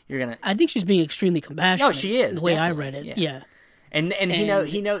it, you're going to. I think she's being extremely compassionate. No, she is. The way I read it, yeah. And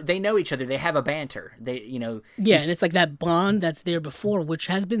they know each other. They have a banter. Yeah, and it's like that bond that's there before, which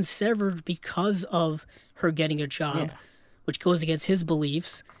has been severed because of her getting a job, which goes against his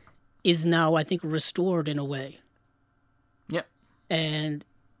beliefs, is now, I think, restored in a way. Yep. And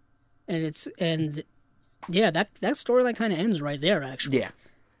that storyline kind of ends right there, actually. Yeah.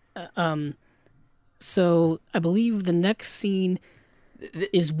 So I believe the next scene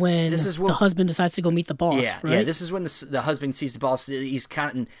is when the husband decides to go meet the boss. Yeah, right? yeah. This is when the husband sees the boss. He's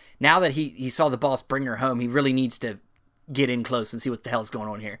kind of, now that he saw the boss bring her home, he really needs to get in close and see what the hell's going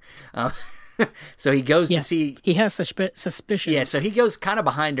on here. So he goes to see. He has suspicions. Yeah, so he goes kind of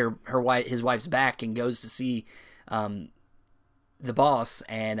behind his wife's back and goes to see the boss,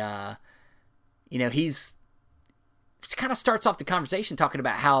 and he's kind of starts off the conversation talking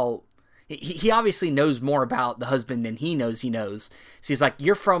about how he obviously knows more about the husband than he knows. So he's like,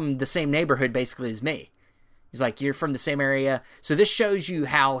 "You're from the same neighborhood basically as me." He's like, "You're from the same area." So this shows you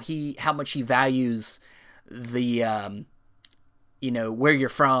how much he values the where you're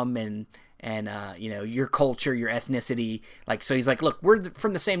from and your culture, your ethnicity. Like, so he's like, "Look, we're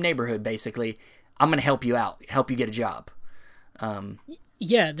from the same neighborhood basically. I'm going to help you out, help you get a job."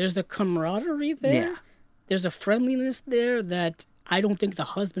 There's the camaraderie there. Yeah. There's a friendliness there that I don't think the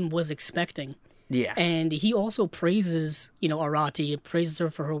husband was expecting. Yeah. And he also praises, Arati, praises her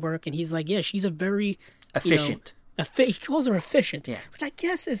for her work, and he's like, yeah, she's a very efficient. He calls her efficient, which I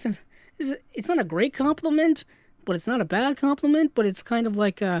guess it's not a great compliment, but it's not a bad compliment, but it's kind of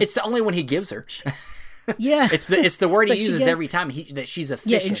like it's the only one he gives her. Yeah, it's the word he uses every time that she's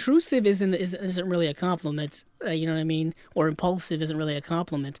efficient. Yeah, intrusive isn't really a compliment. You know what I mean? Or impulsive isn't really a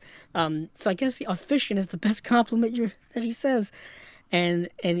compliment. So I guess efficient is the best compliment that he says. But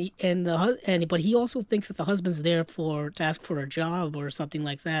he also thinks that the husband's there to ask for a job or something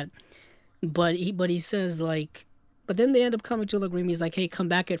like that. But he says like, but then they end up coming to an agreement. He's like, hey, come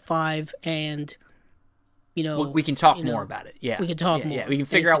back at 5 and. We can talk more about it. Yeah, we can talk more. Yeah, we can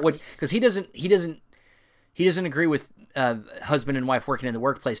figure out because he doesn't agree with husband and wife working in the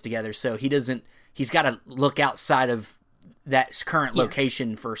workplace together. So he's got to look outside of that current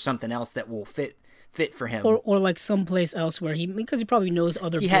location for something else that will fit for him, or like someplace else where because he probably knows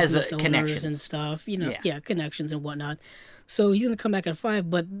other business owners and stuff. Connections and whatnot. So he's gonna come back at 5,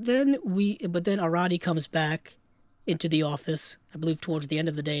 but then Arati comes back into the office. I believe towards the end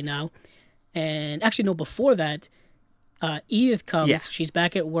of the day now. And actually, no, before that, Edith comes. Yeah. She's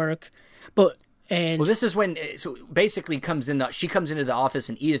back at work, this is when basically she comes into the office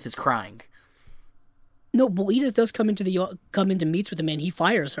and Edith is crying. No, but Edith does come into meets with him and he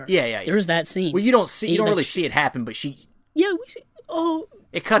fires her. Yeah. There's that scene. Well, you don't really see it happen, but she. Yeah, we see. Oh,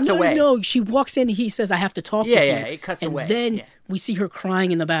 it cuts away. No, she walks in and he says, "I have to talk with you." Yeah, it cuts away. And then we see her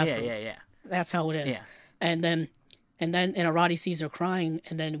crying in the bathroom. Yeah. That's how it is. Yeah. And then Arati sees her crying,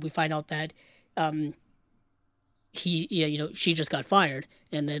 and then we find out that she just got fired,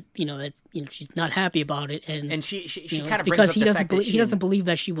 and that she's not happy about it, and she kind of because he doesn't believe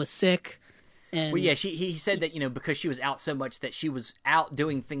that she was sick. And, well, yeah, he said that because she was out so much that she was out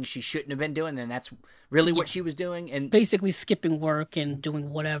doing things she shouldn't have been doing, and that's really what she was doing, and basically skipping work and doing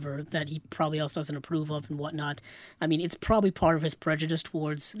whatever that he probably else doesn't approve of and whatnot. I mean, it's probably part of his prejudice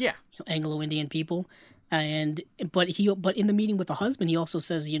towards Anglo-Indian people. But in the meeting with the husband, he also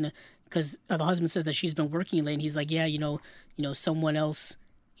says, because the husband says that she's been working late, and he's like, yeah, someone else,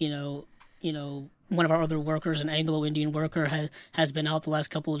 one of our other workers, an Anglo-Indian worker, has been out the last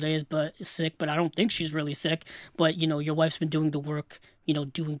couple of days, but sick. But I don't think she's really sick. But your wife's been doing the work,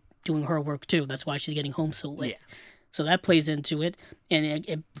 doing her work too. That's why she's getting home so late. Yeah. So that plays into it, and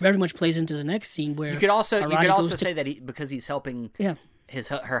it very much plays into the next scene where you could also say that because he's helping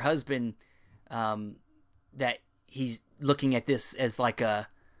her husband. That he's looking at this as like a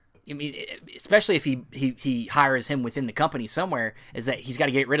I mean, especially if he hires him within the company somewhere, is that he's got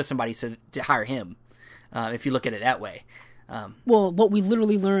to get rid of somebody to hire him. If you look at it that way. Well, what we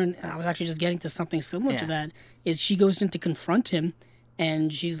literally learn, I was actually just getting to something similar to that, is she goes in to confront him,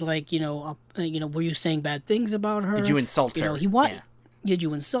 and she's like, were you saying bad things about her? Did you insult her? Did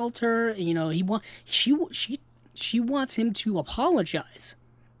you insult her? She wants him to apologize,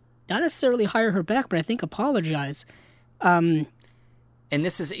 not necessarily hire her back, but I think apologize. And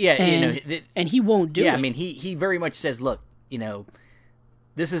this is and he won't do it. Yeah, I mean, he very much says, look,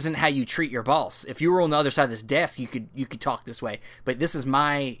 this isn't how you treat your boss. If you were on the other side of this desk, you could talk this way. But this is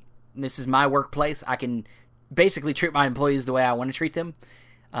my workplace. I can basically treat my employees the way I want to treat them,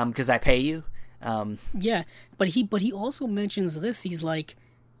 because I pay you. Yeah, but he also mentions this. He's like,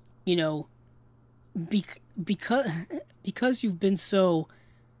 because you've been so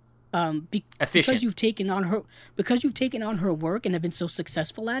efficient, because you've taken on her work and have been so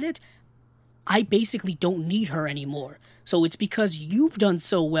successful at it, I basically don't need her anymore. So it's because you've done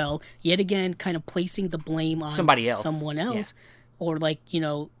so well, yet again, kind of placing the blame on somebody else, someone else, or like,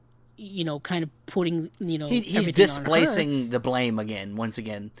 kind of putting, he's displacing the blame once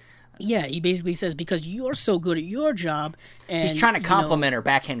again. Yeah, he basically says, because you're so good at your job, and he's trying to compliment her,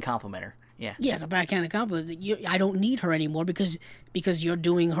 backhand compliment her. Yeah. Yeah, it's a backhand compliment. I don't need her anymore because you're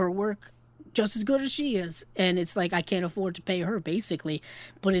doing her work just as good as she is. And it's like, I can't afford to pay her, basically.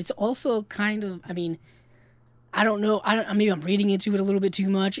 But it's also kind of, I mean, I don't know. Maybe I'm reading into it a little bit too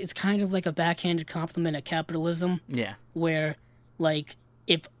much. It's kind of like a backhanded compliment at capitalism. Yeah. Where, like,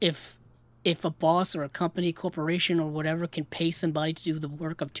 if a boss or a company, corporation or whatever can pay somebody to do the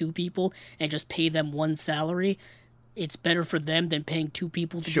work of two people and just pay them one salary, it's better for them than paying two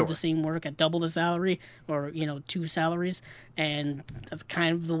people to do the same work at double the salary, or, two salaries. And that's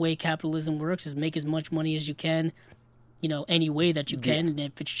kind of the way capitalism works, is make as much money as you can, any way that you can. And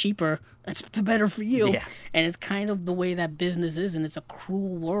if it's cheaper, that's the better for you. Yeah. And it's kind of the way that business is, and it's a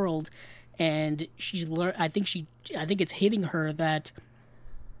cruel world. And she's I think it's hitting her that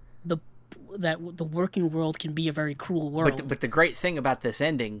the working world can be a very cruel world. But the great thing about this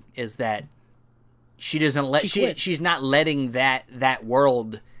ending is that she doesn't let she's not letting that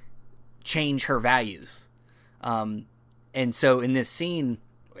world change her values. And so in this scene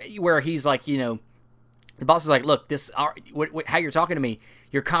where he's like, the boss is like, look, how you're talking to me,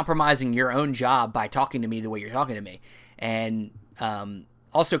 you're compromising your own job by talking to me the way you're talking to me. And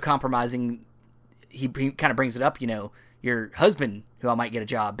also compromising, he kind of brings it up, your husband, who I might get a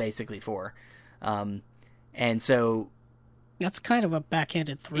job basically for. And so that's kind of a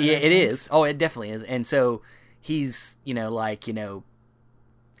backhanded threat. Yeah, it is. Oh, it definitely is. And so he's,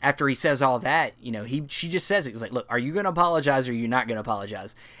 after he says all that, she just says it. He's like, look, are you going to apologize or are you not going to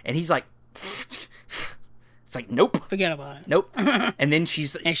apologize? And he's like, it's like, nope. Forget about it. Nope. And then she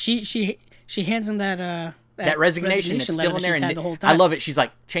hands him that resignation that's still in there. And the whole time. I love it. She's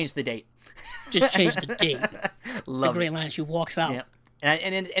like, change the date. Just change the date. It's a great line. She walks out. Yeah.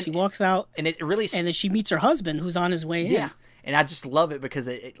 And she walks out. And it really... And then she meets her husband, who's on his way in. Yeah. And I just love it because,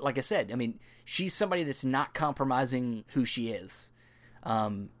 like I said, I mean, she's somebody that's not compromising who she is.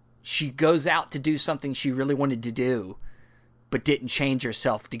 She goes out to do something she really wanted to do, but didn't change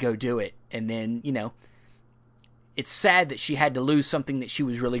herself to go do it. And then, it's sad that she had to lose something that she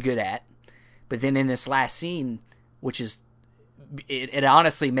was really good at. But then in this last scene, which is... It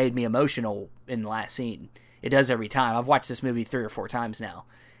honestly made me emotional in the last scene. It does every time. I've watched this movie 3 or 4 times now.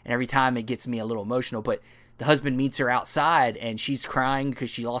 And every time it gets me a little emotional. But the husband meets her outside and she's crying because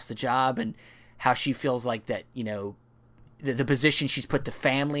she lost the job and how she feels like that, the position she's put the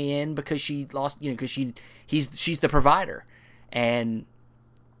family in because she lost, because she's the provider. And,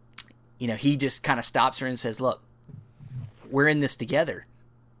 he just kind of stops her and says, look, we're in this together,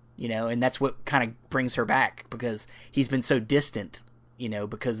 and that's what kind of brings her back because he's been so distant,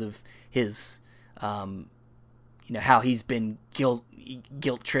 because of his, how he's been guilt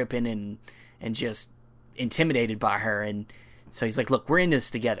tripping and just intimidated by her. And so he's like, look, we're in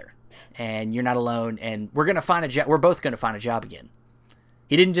this together and you're not alone and we're going to find a job. We're both going to find a job again.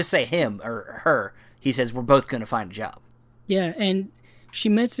 He didn't just say him or her. He says, we're both going to find a job. Yeah. And she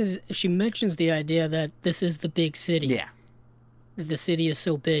mentions the idea that this is the big city. Yeah. That the city is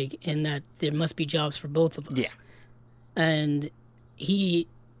so big and that there must be jobs for both of us. Yeah. And he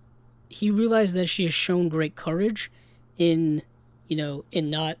realized that she has shown great courage in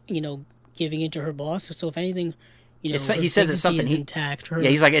not, giving in to her boss. So if anything, he says it's something intact.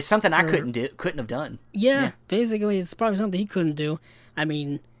 He's like, it's something I couldn't have done. Yeah, basically, it's probably something he couldn't do. I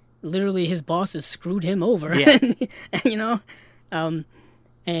mean, literally, his boss has screwed him over. Yeah.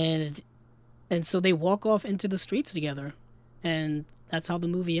 And so they walk off into the streets together, and that's how the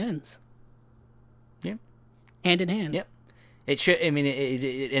movie ends. Yeah. Hand in hand. Yep. It should. I mean,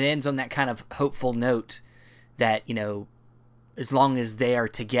 it ends on that kind of hopeful note that, you know, as long as they are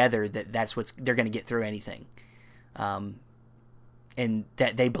together, that's they're going to get through anything, and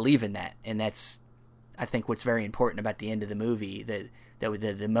that they believe in that, and that's, I think, what's very important about the end of the movie,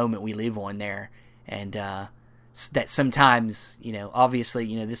 the moment we leave on there, and that sometimes, you know, obviously,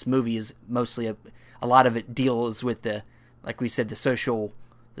 you know, this movie is mostly a lot of it deals with like we said, the social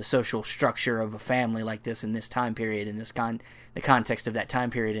structure of a family like this in this time period, in the context of that time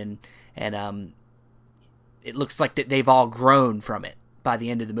period, and it looks like that they've all grown from it by the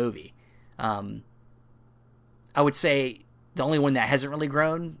end of the movie. I would say the only one that hasn't really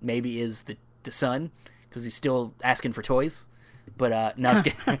grown maybe is the son, because he's still asking for toys. But no,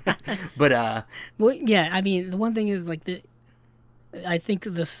 but well, yeah. I mean, the one thing is like I think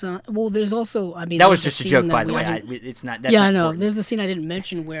the son. Well, there's also. I mean, that was just a joke, by the way. It's not. That's yeah, I know. Important. There's the scene I didn't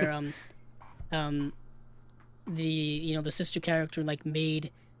mention where the sister character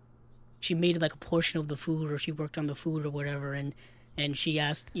she made like a portion of the food, or she worked on the food or whatever, and she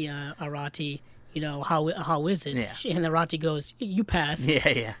asked Arati, you know, how is it? Yeah. And Arati goes, "You passed."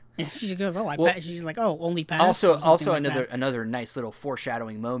 Yeah. And she goes, "Oh, I passed." She's like, "Oh, only passed." Also another nice little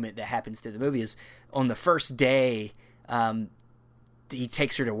foreshadowing moment that happens through the movie is on the first day he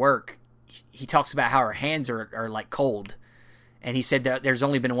takes her to work. He talks about how her hands are like cold, and he said that there's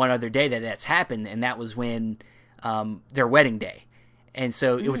only been one other day that's happened, and that was when their wedding day. And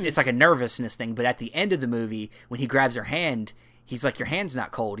so it's like a nervousness thing. But at the end of the movie, when he grabs her hand, he's like, "Your hand's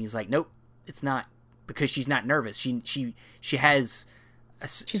not cold." He's like, "Nope, it's not," because she's not nervous. She has.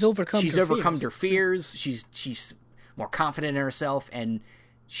 She's overcome her fears. She's more confident in herself, and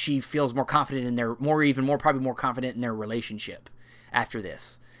she feels more confident in probably more confident in their relationship after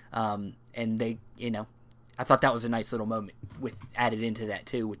this. And they, you know, I thought that was a nice little moment added into that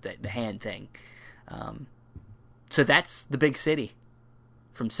too, with the hand thing. So that's The Big City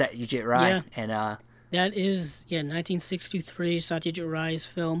from Satyajit Ray. Yeah. And that is 1963 Satyajit Ray's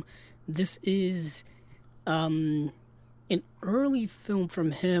film. This is an early film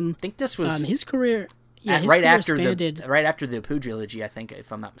from him. I think this was his career. Yeah, right after the Apu trilogy, I think,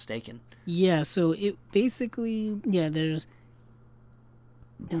 if I'm not mistaken. Yeah, so it basically there's,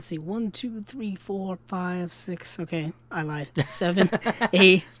 let's see, 1, 2, 3, 4, 5, 6. Okay, I lied. 7,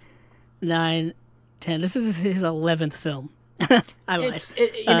 8, 9, 10. This is his 11th film. I lied.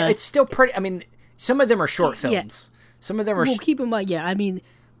 It's still pretty. I mean, some of them are short films. Yeah. Some of them are. Well, keep in mind, I mean,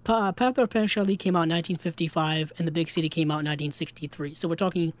 Pather Panchali came out in 1955, and The Big City came out in 1963. So we're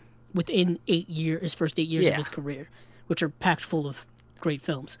talking within his first 8 years of his career, which are packed full of great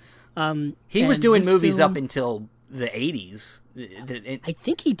films. He was doing movies up until the 80s. I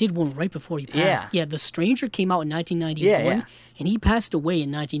think he did one right before he passed. Yeah, The Stranger came out in 1991, and he passed away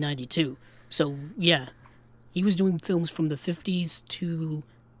in 1992. So, he was doing films from the 50s to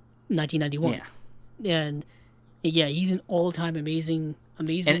 1991. Yeah. And, he's an all-time amazing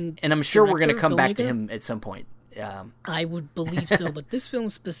and I'm sure we're going to come back to him at some point. I would believe so, but this film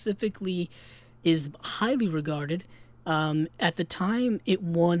specifically is highly regarded. At the time, it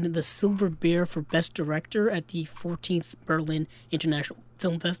won the Silver Bear for Best Director at the 14th Berlin International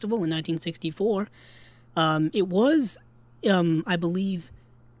Film Festival in 1964. It was, I believe...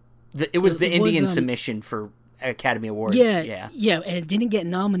 It was the Indian submission for Academy Awards. Yeah, and it didn't get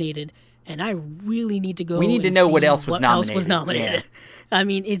nominated. And I really need to go. We need to know what else was nominated. Yeah. I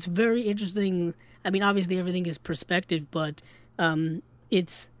mean, it's very interesting. I mean, obviously everything is perspective, but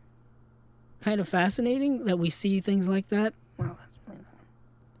it's kind of fascinating that we see things like that. Well,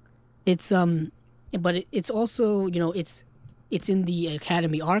 it's but it's also, you know, it's in the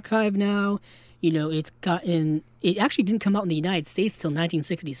Academy archive now. You know, it actually didn't come out in the United States till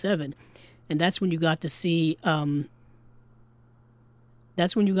 1967, and that's when you got to see.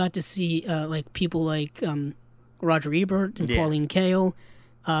 That's when you got to see like people like Roger Ebert and Pauline Kael.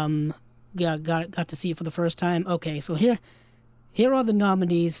 Got to see it for the first time. Okay, so here are the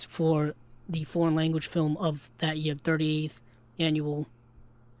nominees for the foreign language film of that year, 38th Annual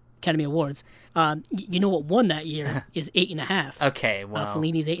Academy Awards. You know what won that year is 8.5. Okay, well.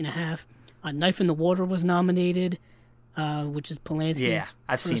 Fellini's 8.5. Knife in the Water was nominated, which is Polanski's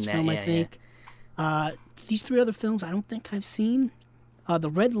first film, I think. These three other films I don't think I've seen. The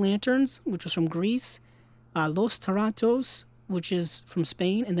Red Lanterns, which was from Greece, Los Tarantos, which is from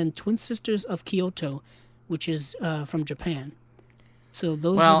Spain, and then Twin Sisters of Kyoto, which is from Japan. So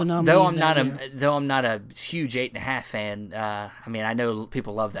those were the nominees. Though I'm not a huge 8.5 fan. I mean, I know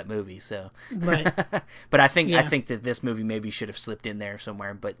people love that movie, so right. But I think that this movie maybe should have slipped in there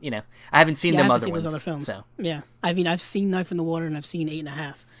somewhere. But I haven't seen them other ones. Those other films. So. Yeah, I mean, I've seen Knife in the Water and I've seen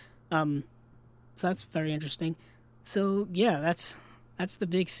 8.5. So that's very interesting. So yeah, that's the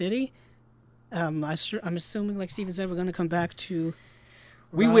big city. I'm assuming, like Steven said, we're going to come back to.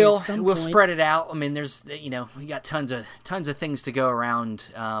 We'll spread it out. I mean, there's we got tons of things to go around,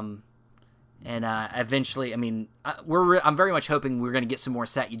 and eventually, I mean, I'm very much hoping we're going to get some more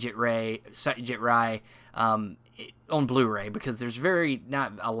Satyajit Ray on Blu-ray, because there's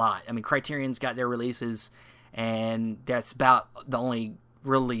not a lot. I mean, Criterion's got their releases, and that's about the only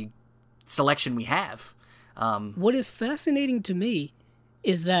really selection we have. What is fascinating to me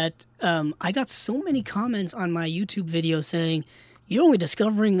is that I got so many comments on my YouTube video saying, "You're only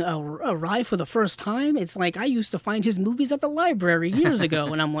discovering a Rai for the first time? It's like I used to find his movies at the library years ago."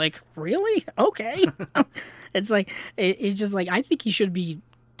 And I'm like, really? Okay. It's like, it's just like, I think he should be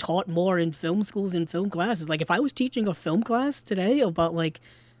taught more in film schools and film classes. Like, if I was teaching a film class today about like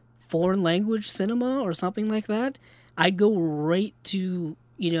foreign language cinema or something like that, I'd go right to,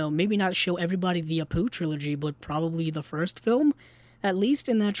 maybe not show everybody the Apu trilogy, but probably the first film, at least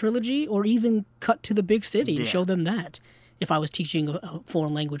in that trilogy, or even cut to the big city and show them that. If I was teaching a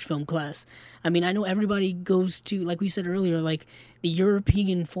foreign language film class. I mean, I know everybody goes to, like we said earlier, like the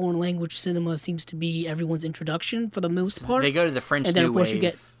European foreign language cinema seems to be everyone's introduction for the most part. They go to the French New Wave. And then, of course, you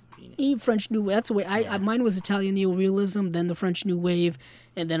get French New Wave. That's the way. Mine was Italian neorealism, then the French New Wave,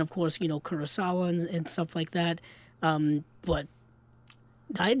 and then, of course, Kurosawa and stuff like that. But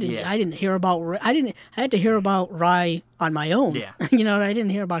I didn't hear about. I had to hear about Rai on my own. Yeah. I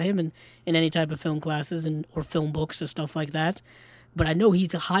didn't hear about him in any type of film classes or film books or stuff like that. But I know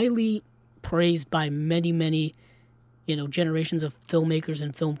he's highly praised by many, many, generations of filmmakers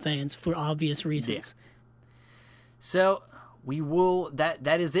and film fans for obvious reasons. Yeah. So we will.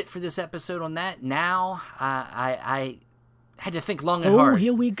 That is it for this episode on that. Now I had to think long and hard. Oh,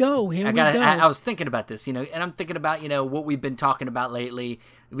 here we go. I was thinking about this, and I'm thinking about, what we've been talking about lately.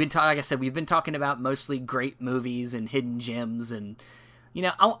 Like I said, we've been talking about mostly great movies and hidden gems, and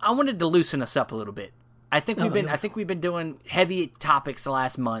I wanted to loosen us up a little bit. I think we've been doing heavy topics the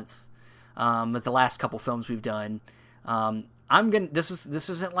last month, with the last couple films we've done. This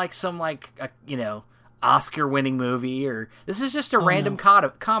isn't like some Oscar-winning movie, or this is just a random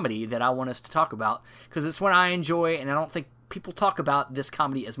comedy that I want us to talk about, because it's one I enjoy, and I don't think people talk about this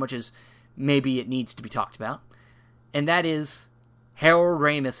comedy as much as maybe it needs to be talked about, and that is Harold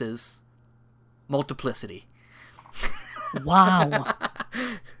Ramis's Multiplicity. Wow.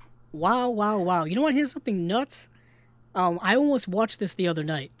 Wow. You know what? Here's something nuts. I almost watched this the other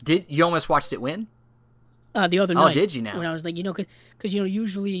night. Did you almost watched it when? The other night. Oh, did you now? When I was like, because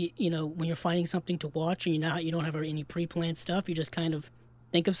usually, when you're finding something to watch and you don't have any pre-planned stuff, you just kind of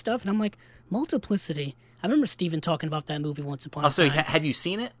think of stuff, and I'm like, Multiplicity. I remember Steven talking about that movie once upon a time. So have you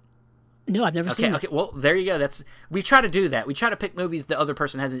seen it? No, I've never seen it. Okay, well, there you go. We try to do that. We try to pick movies the other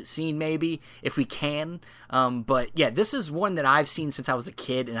person hasn't seen, maybe, if we can. But yeah, this is one that I've seen since I was a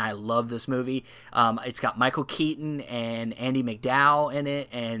kid, and I love this movie. It's got Michael Keaton and Andie MacDowell in it,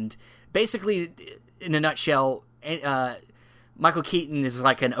 and basically, in a nutshell, Michael Keaton is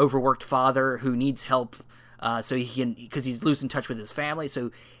like an overworked father who needs help, because he's losing touch with his family. So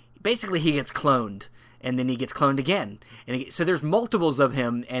basically, he gets cloned, and then he gets cloned again, and so there's multiples of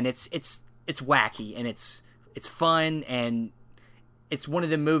him, and it's wacky, and it's fun, and it's one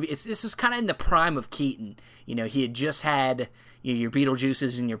of the movies. This is kind of in the prime of Keaton. He had just had your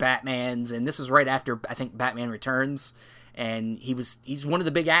Beetlejuices and your Batmans, and this is right after, I think, Batman Returns, and he's one of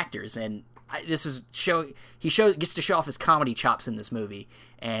the big actors, and gets to show off his comedy chops in this movie,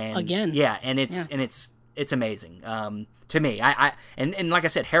 and again, it's amazing to me. And like I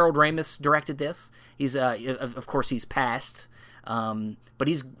said, Harold Ramis directed this. He's of course he's passed, but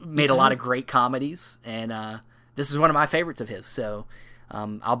he's made a lot of great comedies, and this is one of my favorites of his. So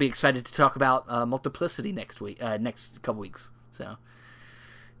I'll be excited to talk about Multiplicity next couple weeks. So.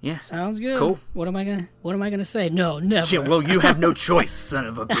 Yeah. Sounds good. Cool. What am I gonna say? No, never. Yeah, well, you have no choice, son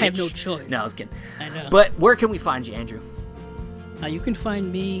of a bitch. I have no choice. No, I was kidding. I know. But where can we find you, Andrew? You can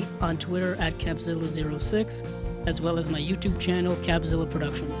find me on Twitter at Capzilla06, as well as my YouTube channel, Capzilla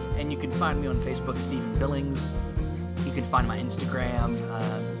Productions. And you can find me on Facebook, Stephen Billings. You can find my Instagram,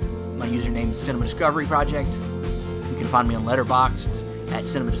 my username is Cinema Discovery Project. You can find me on Letterboxd at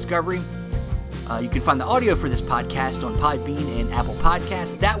Cinema Discovery. You can find the audio for this podcast on Podbean and Apple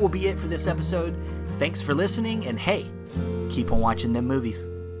Podcasts. That will be it for this episode. Thanks for listening, and hey, keep on watching them movies.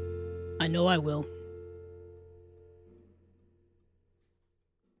 I know I will.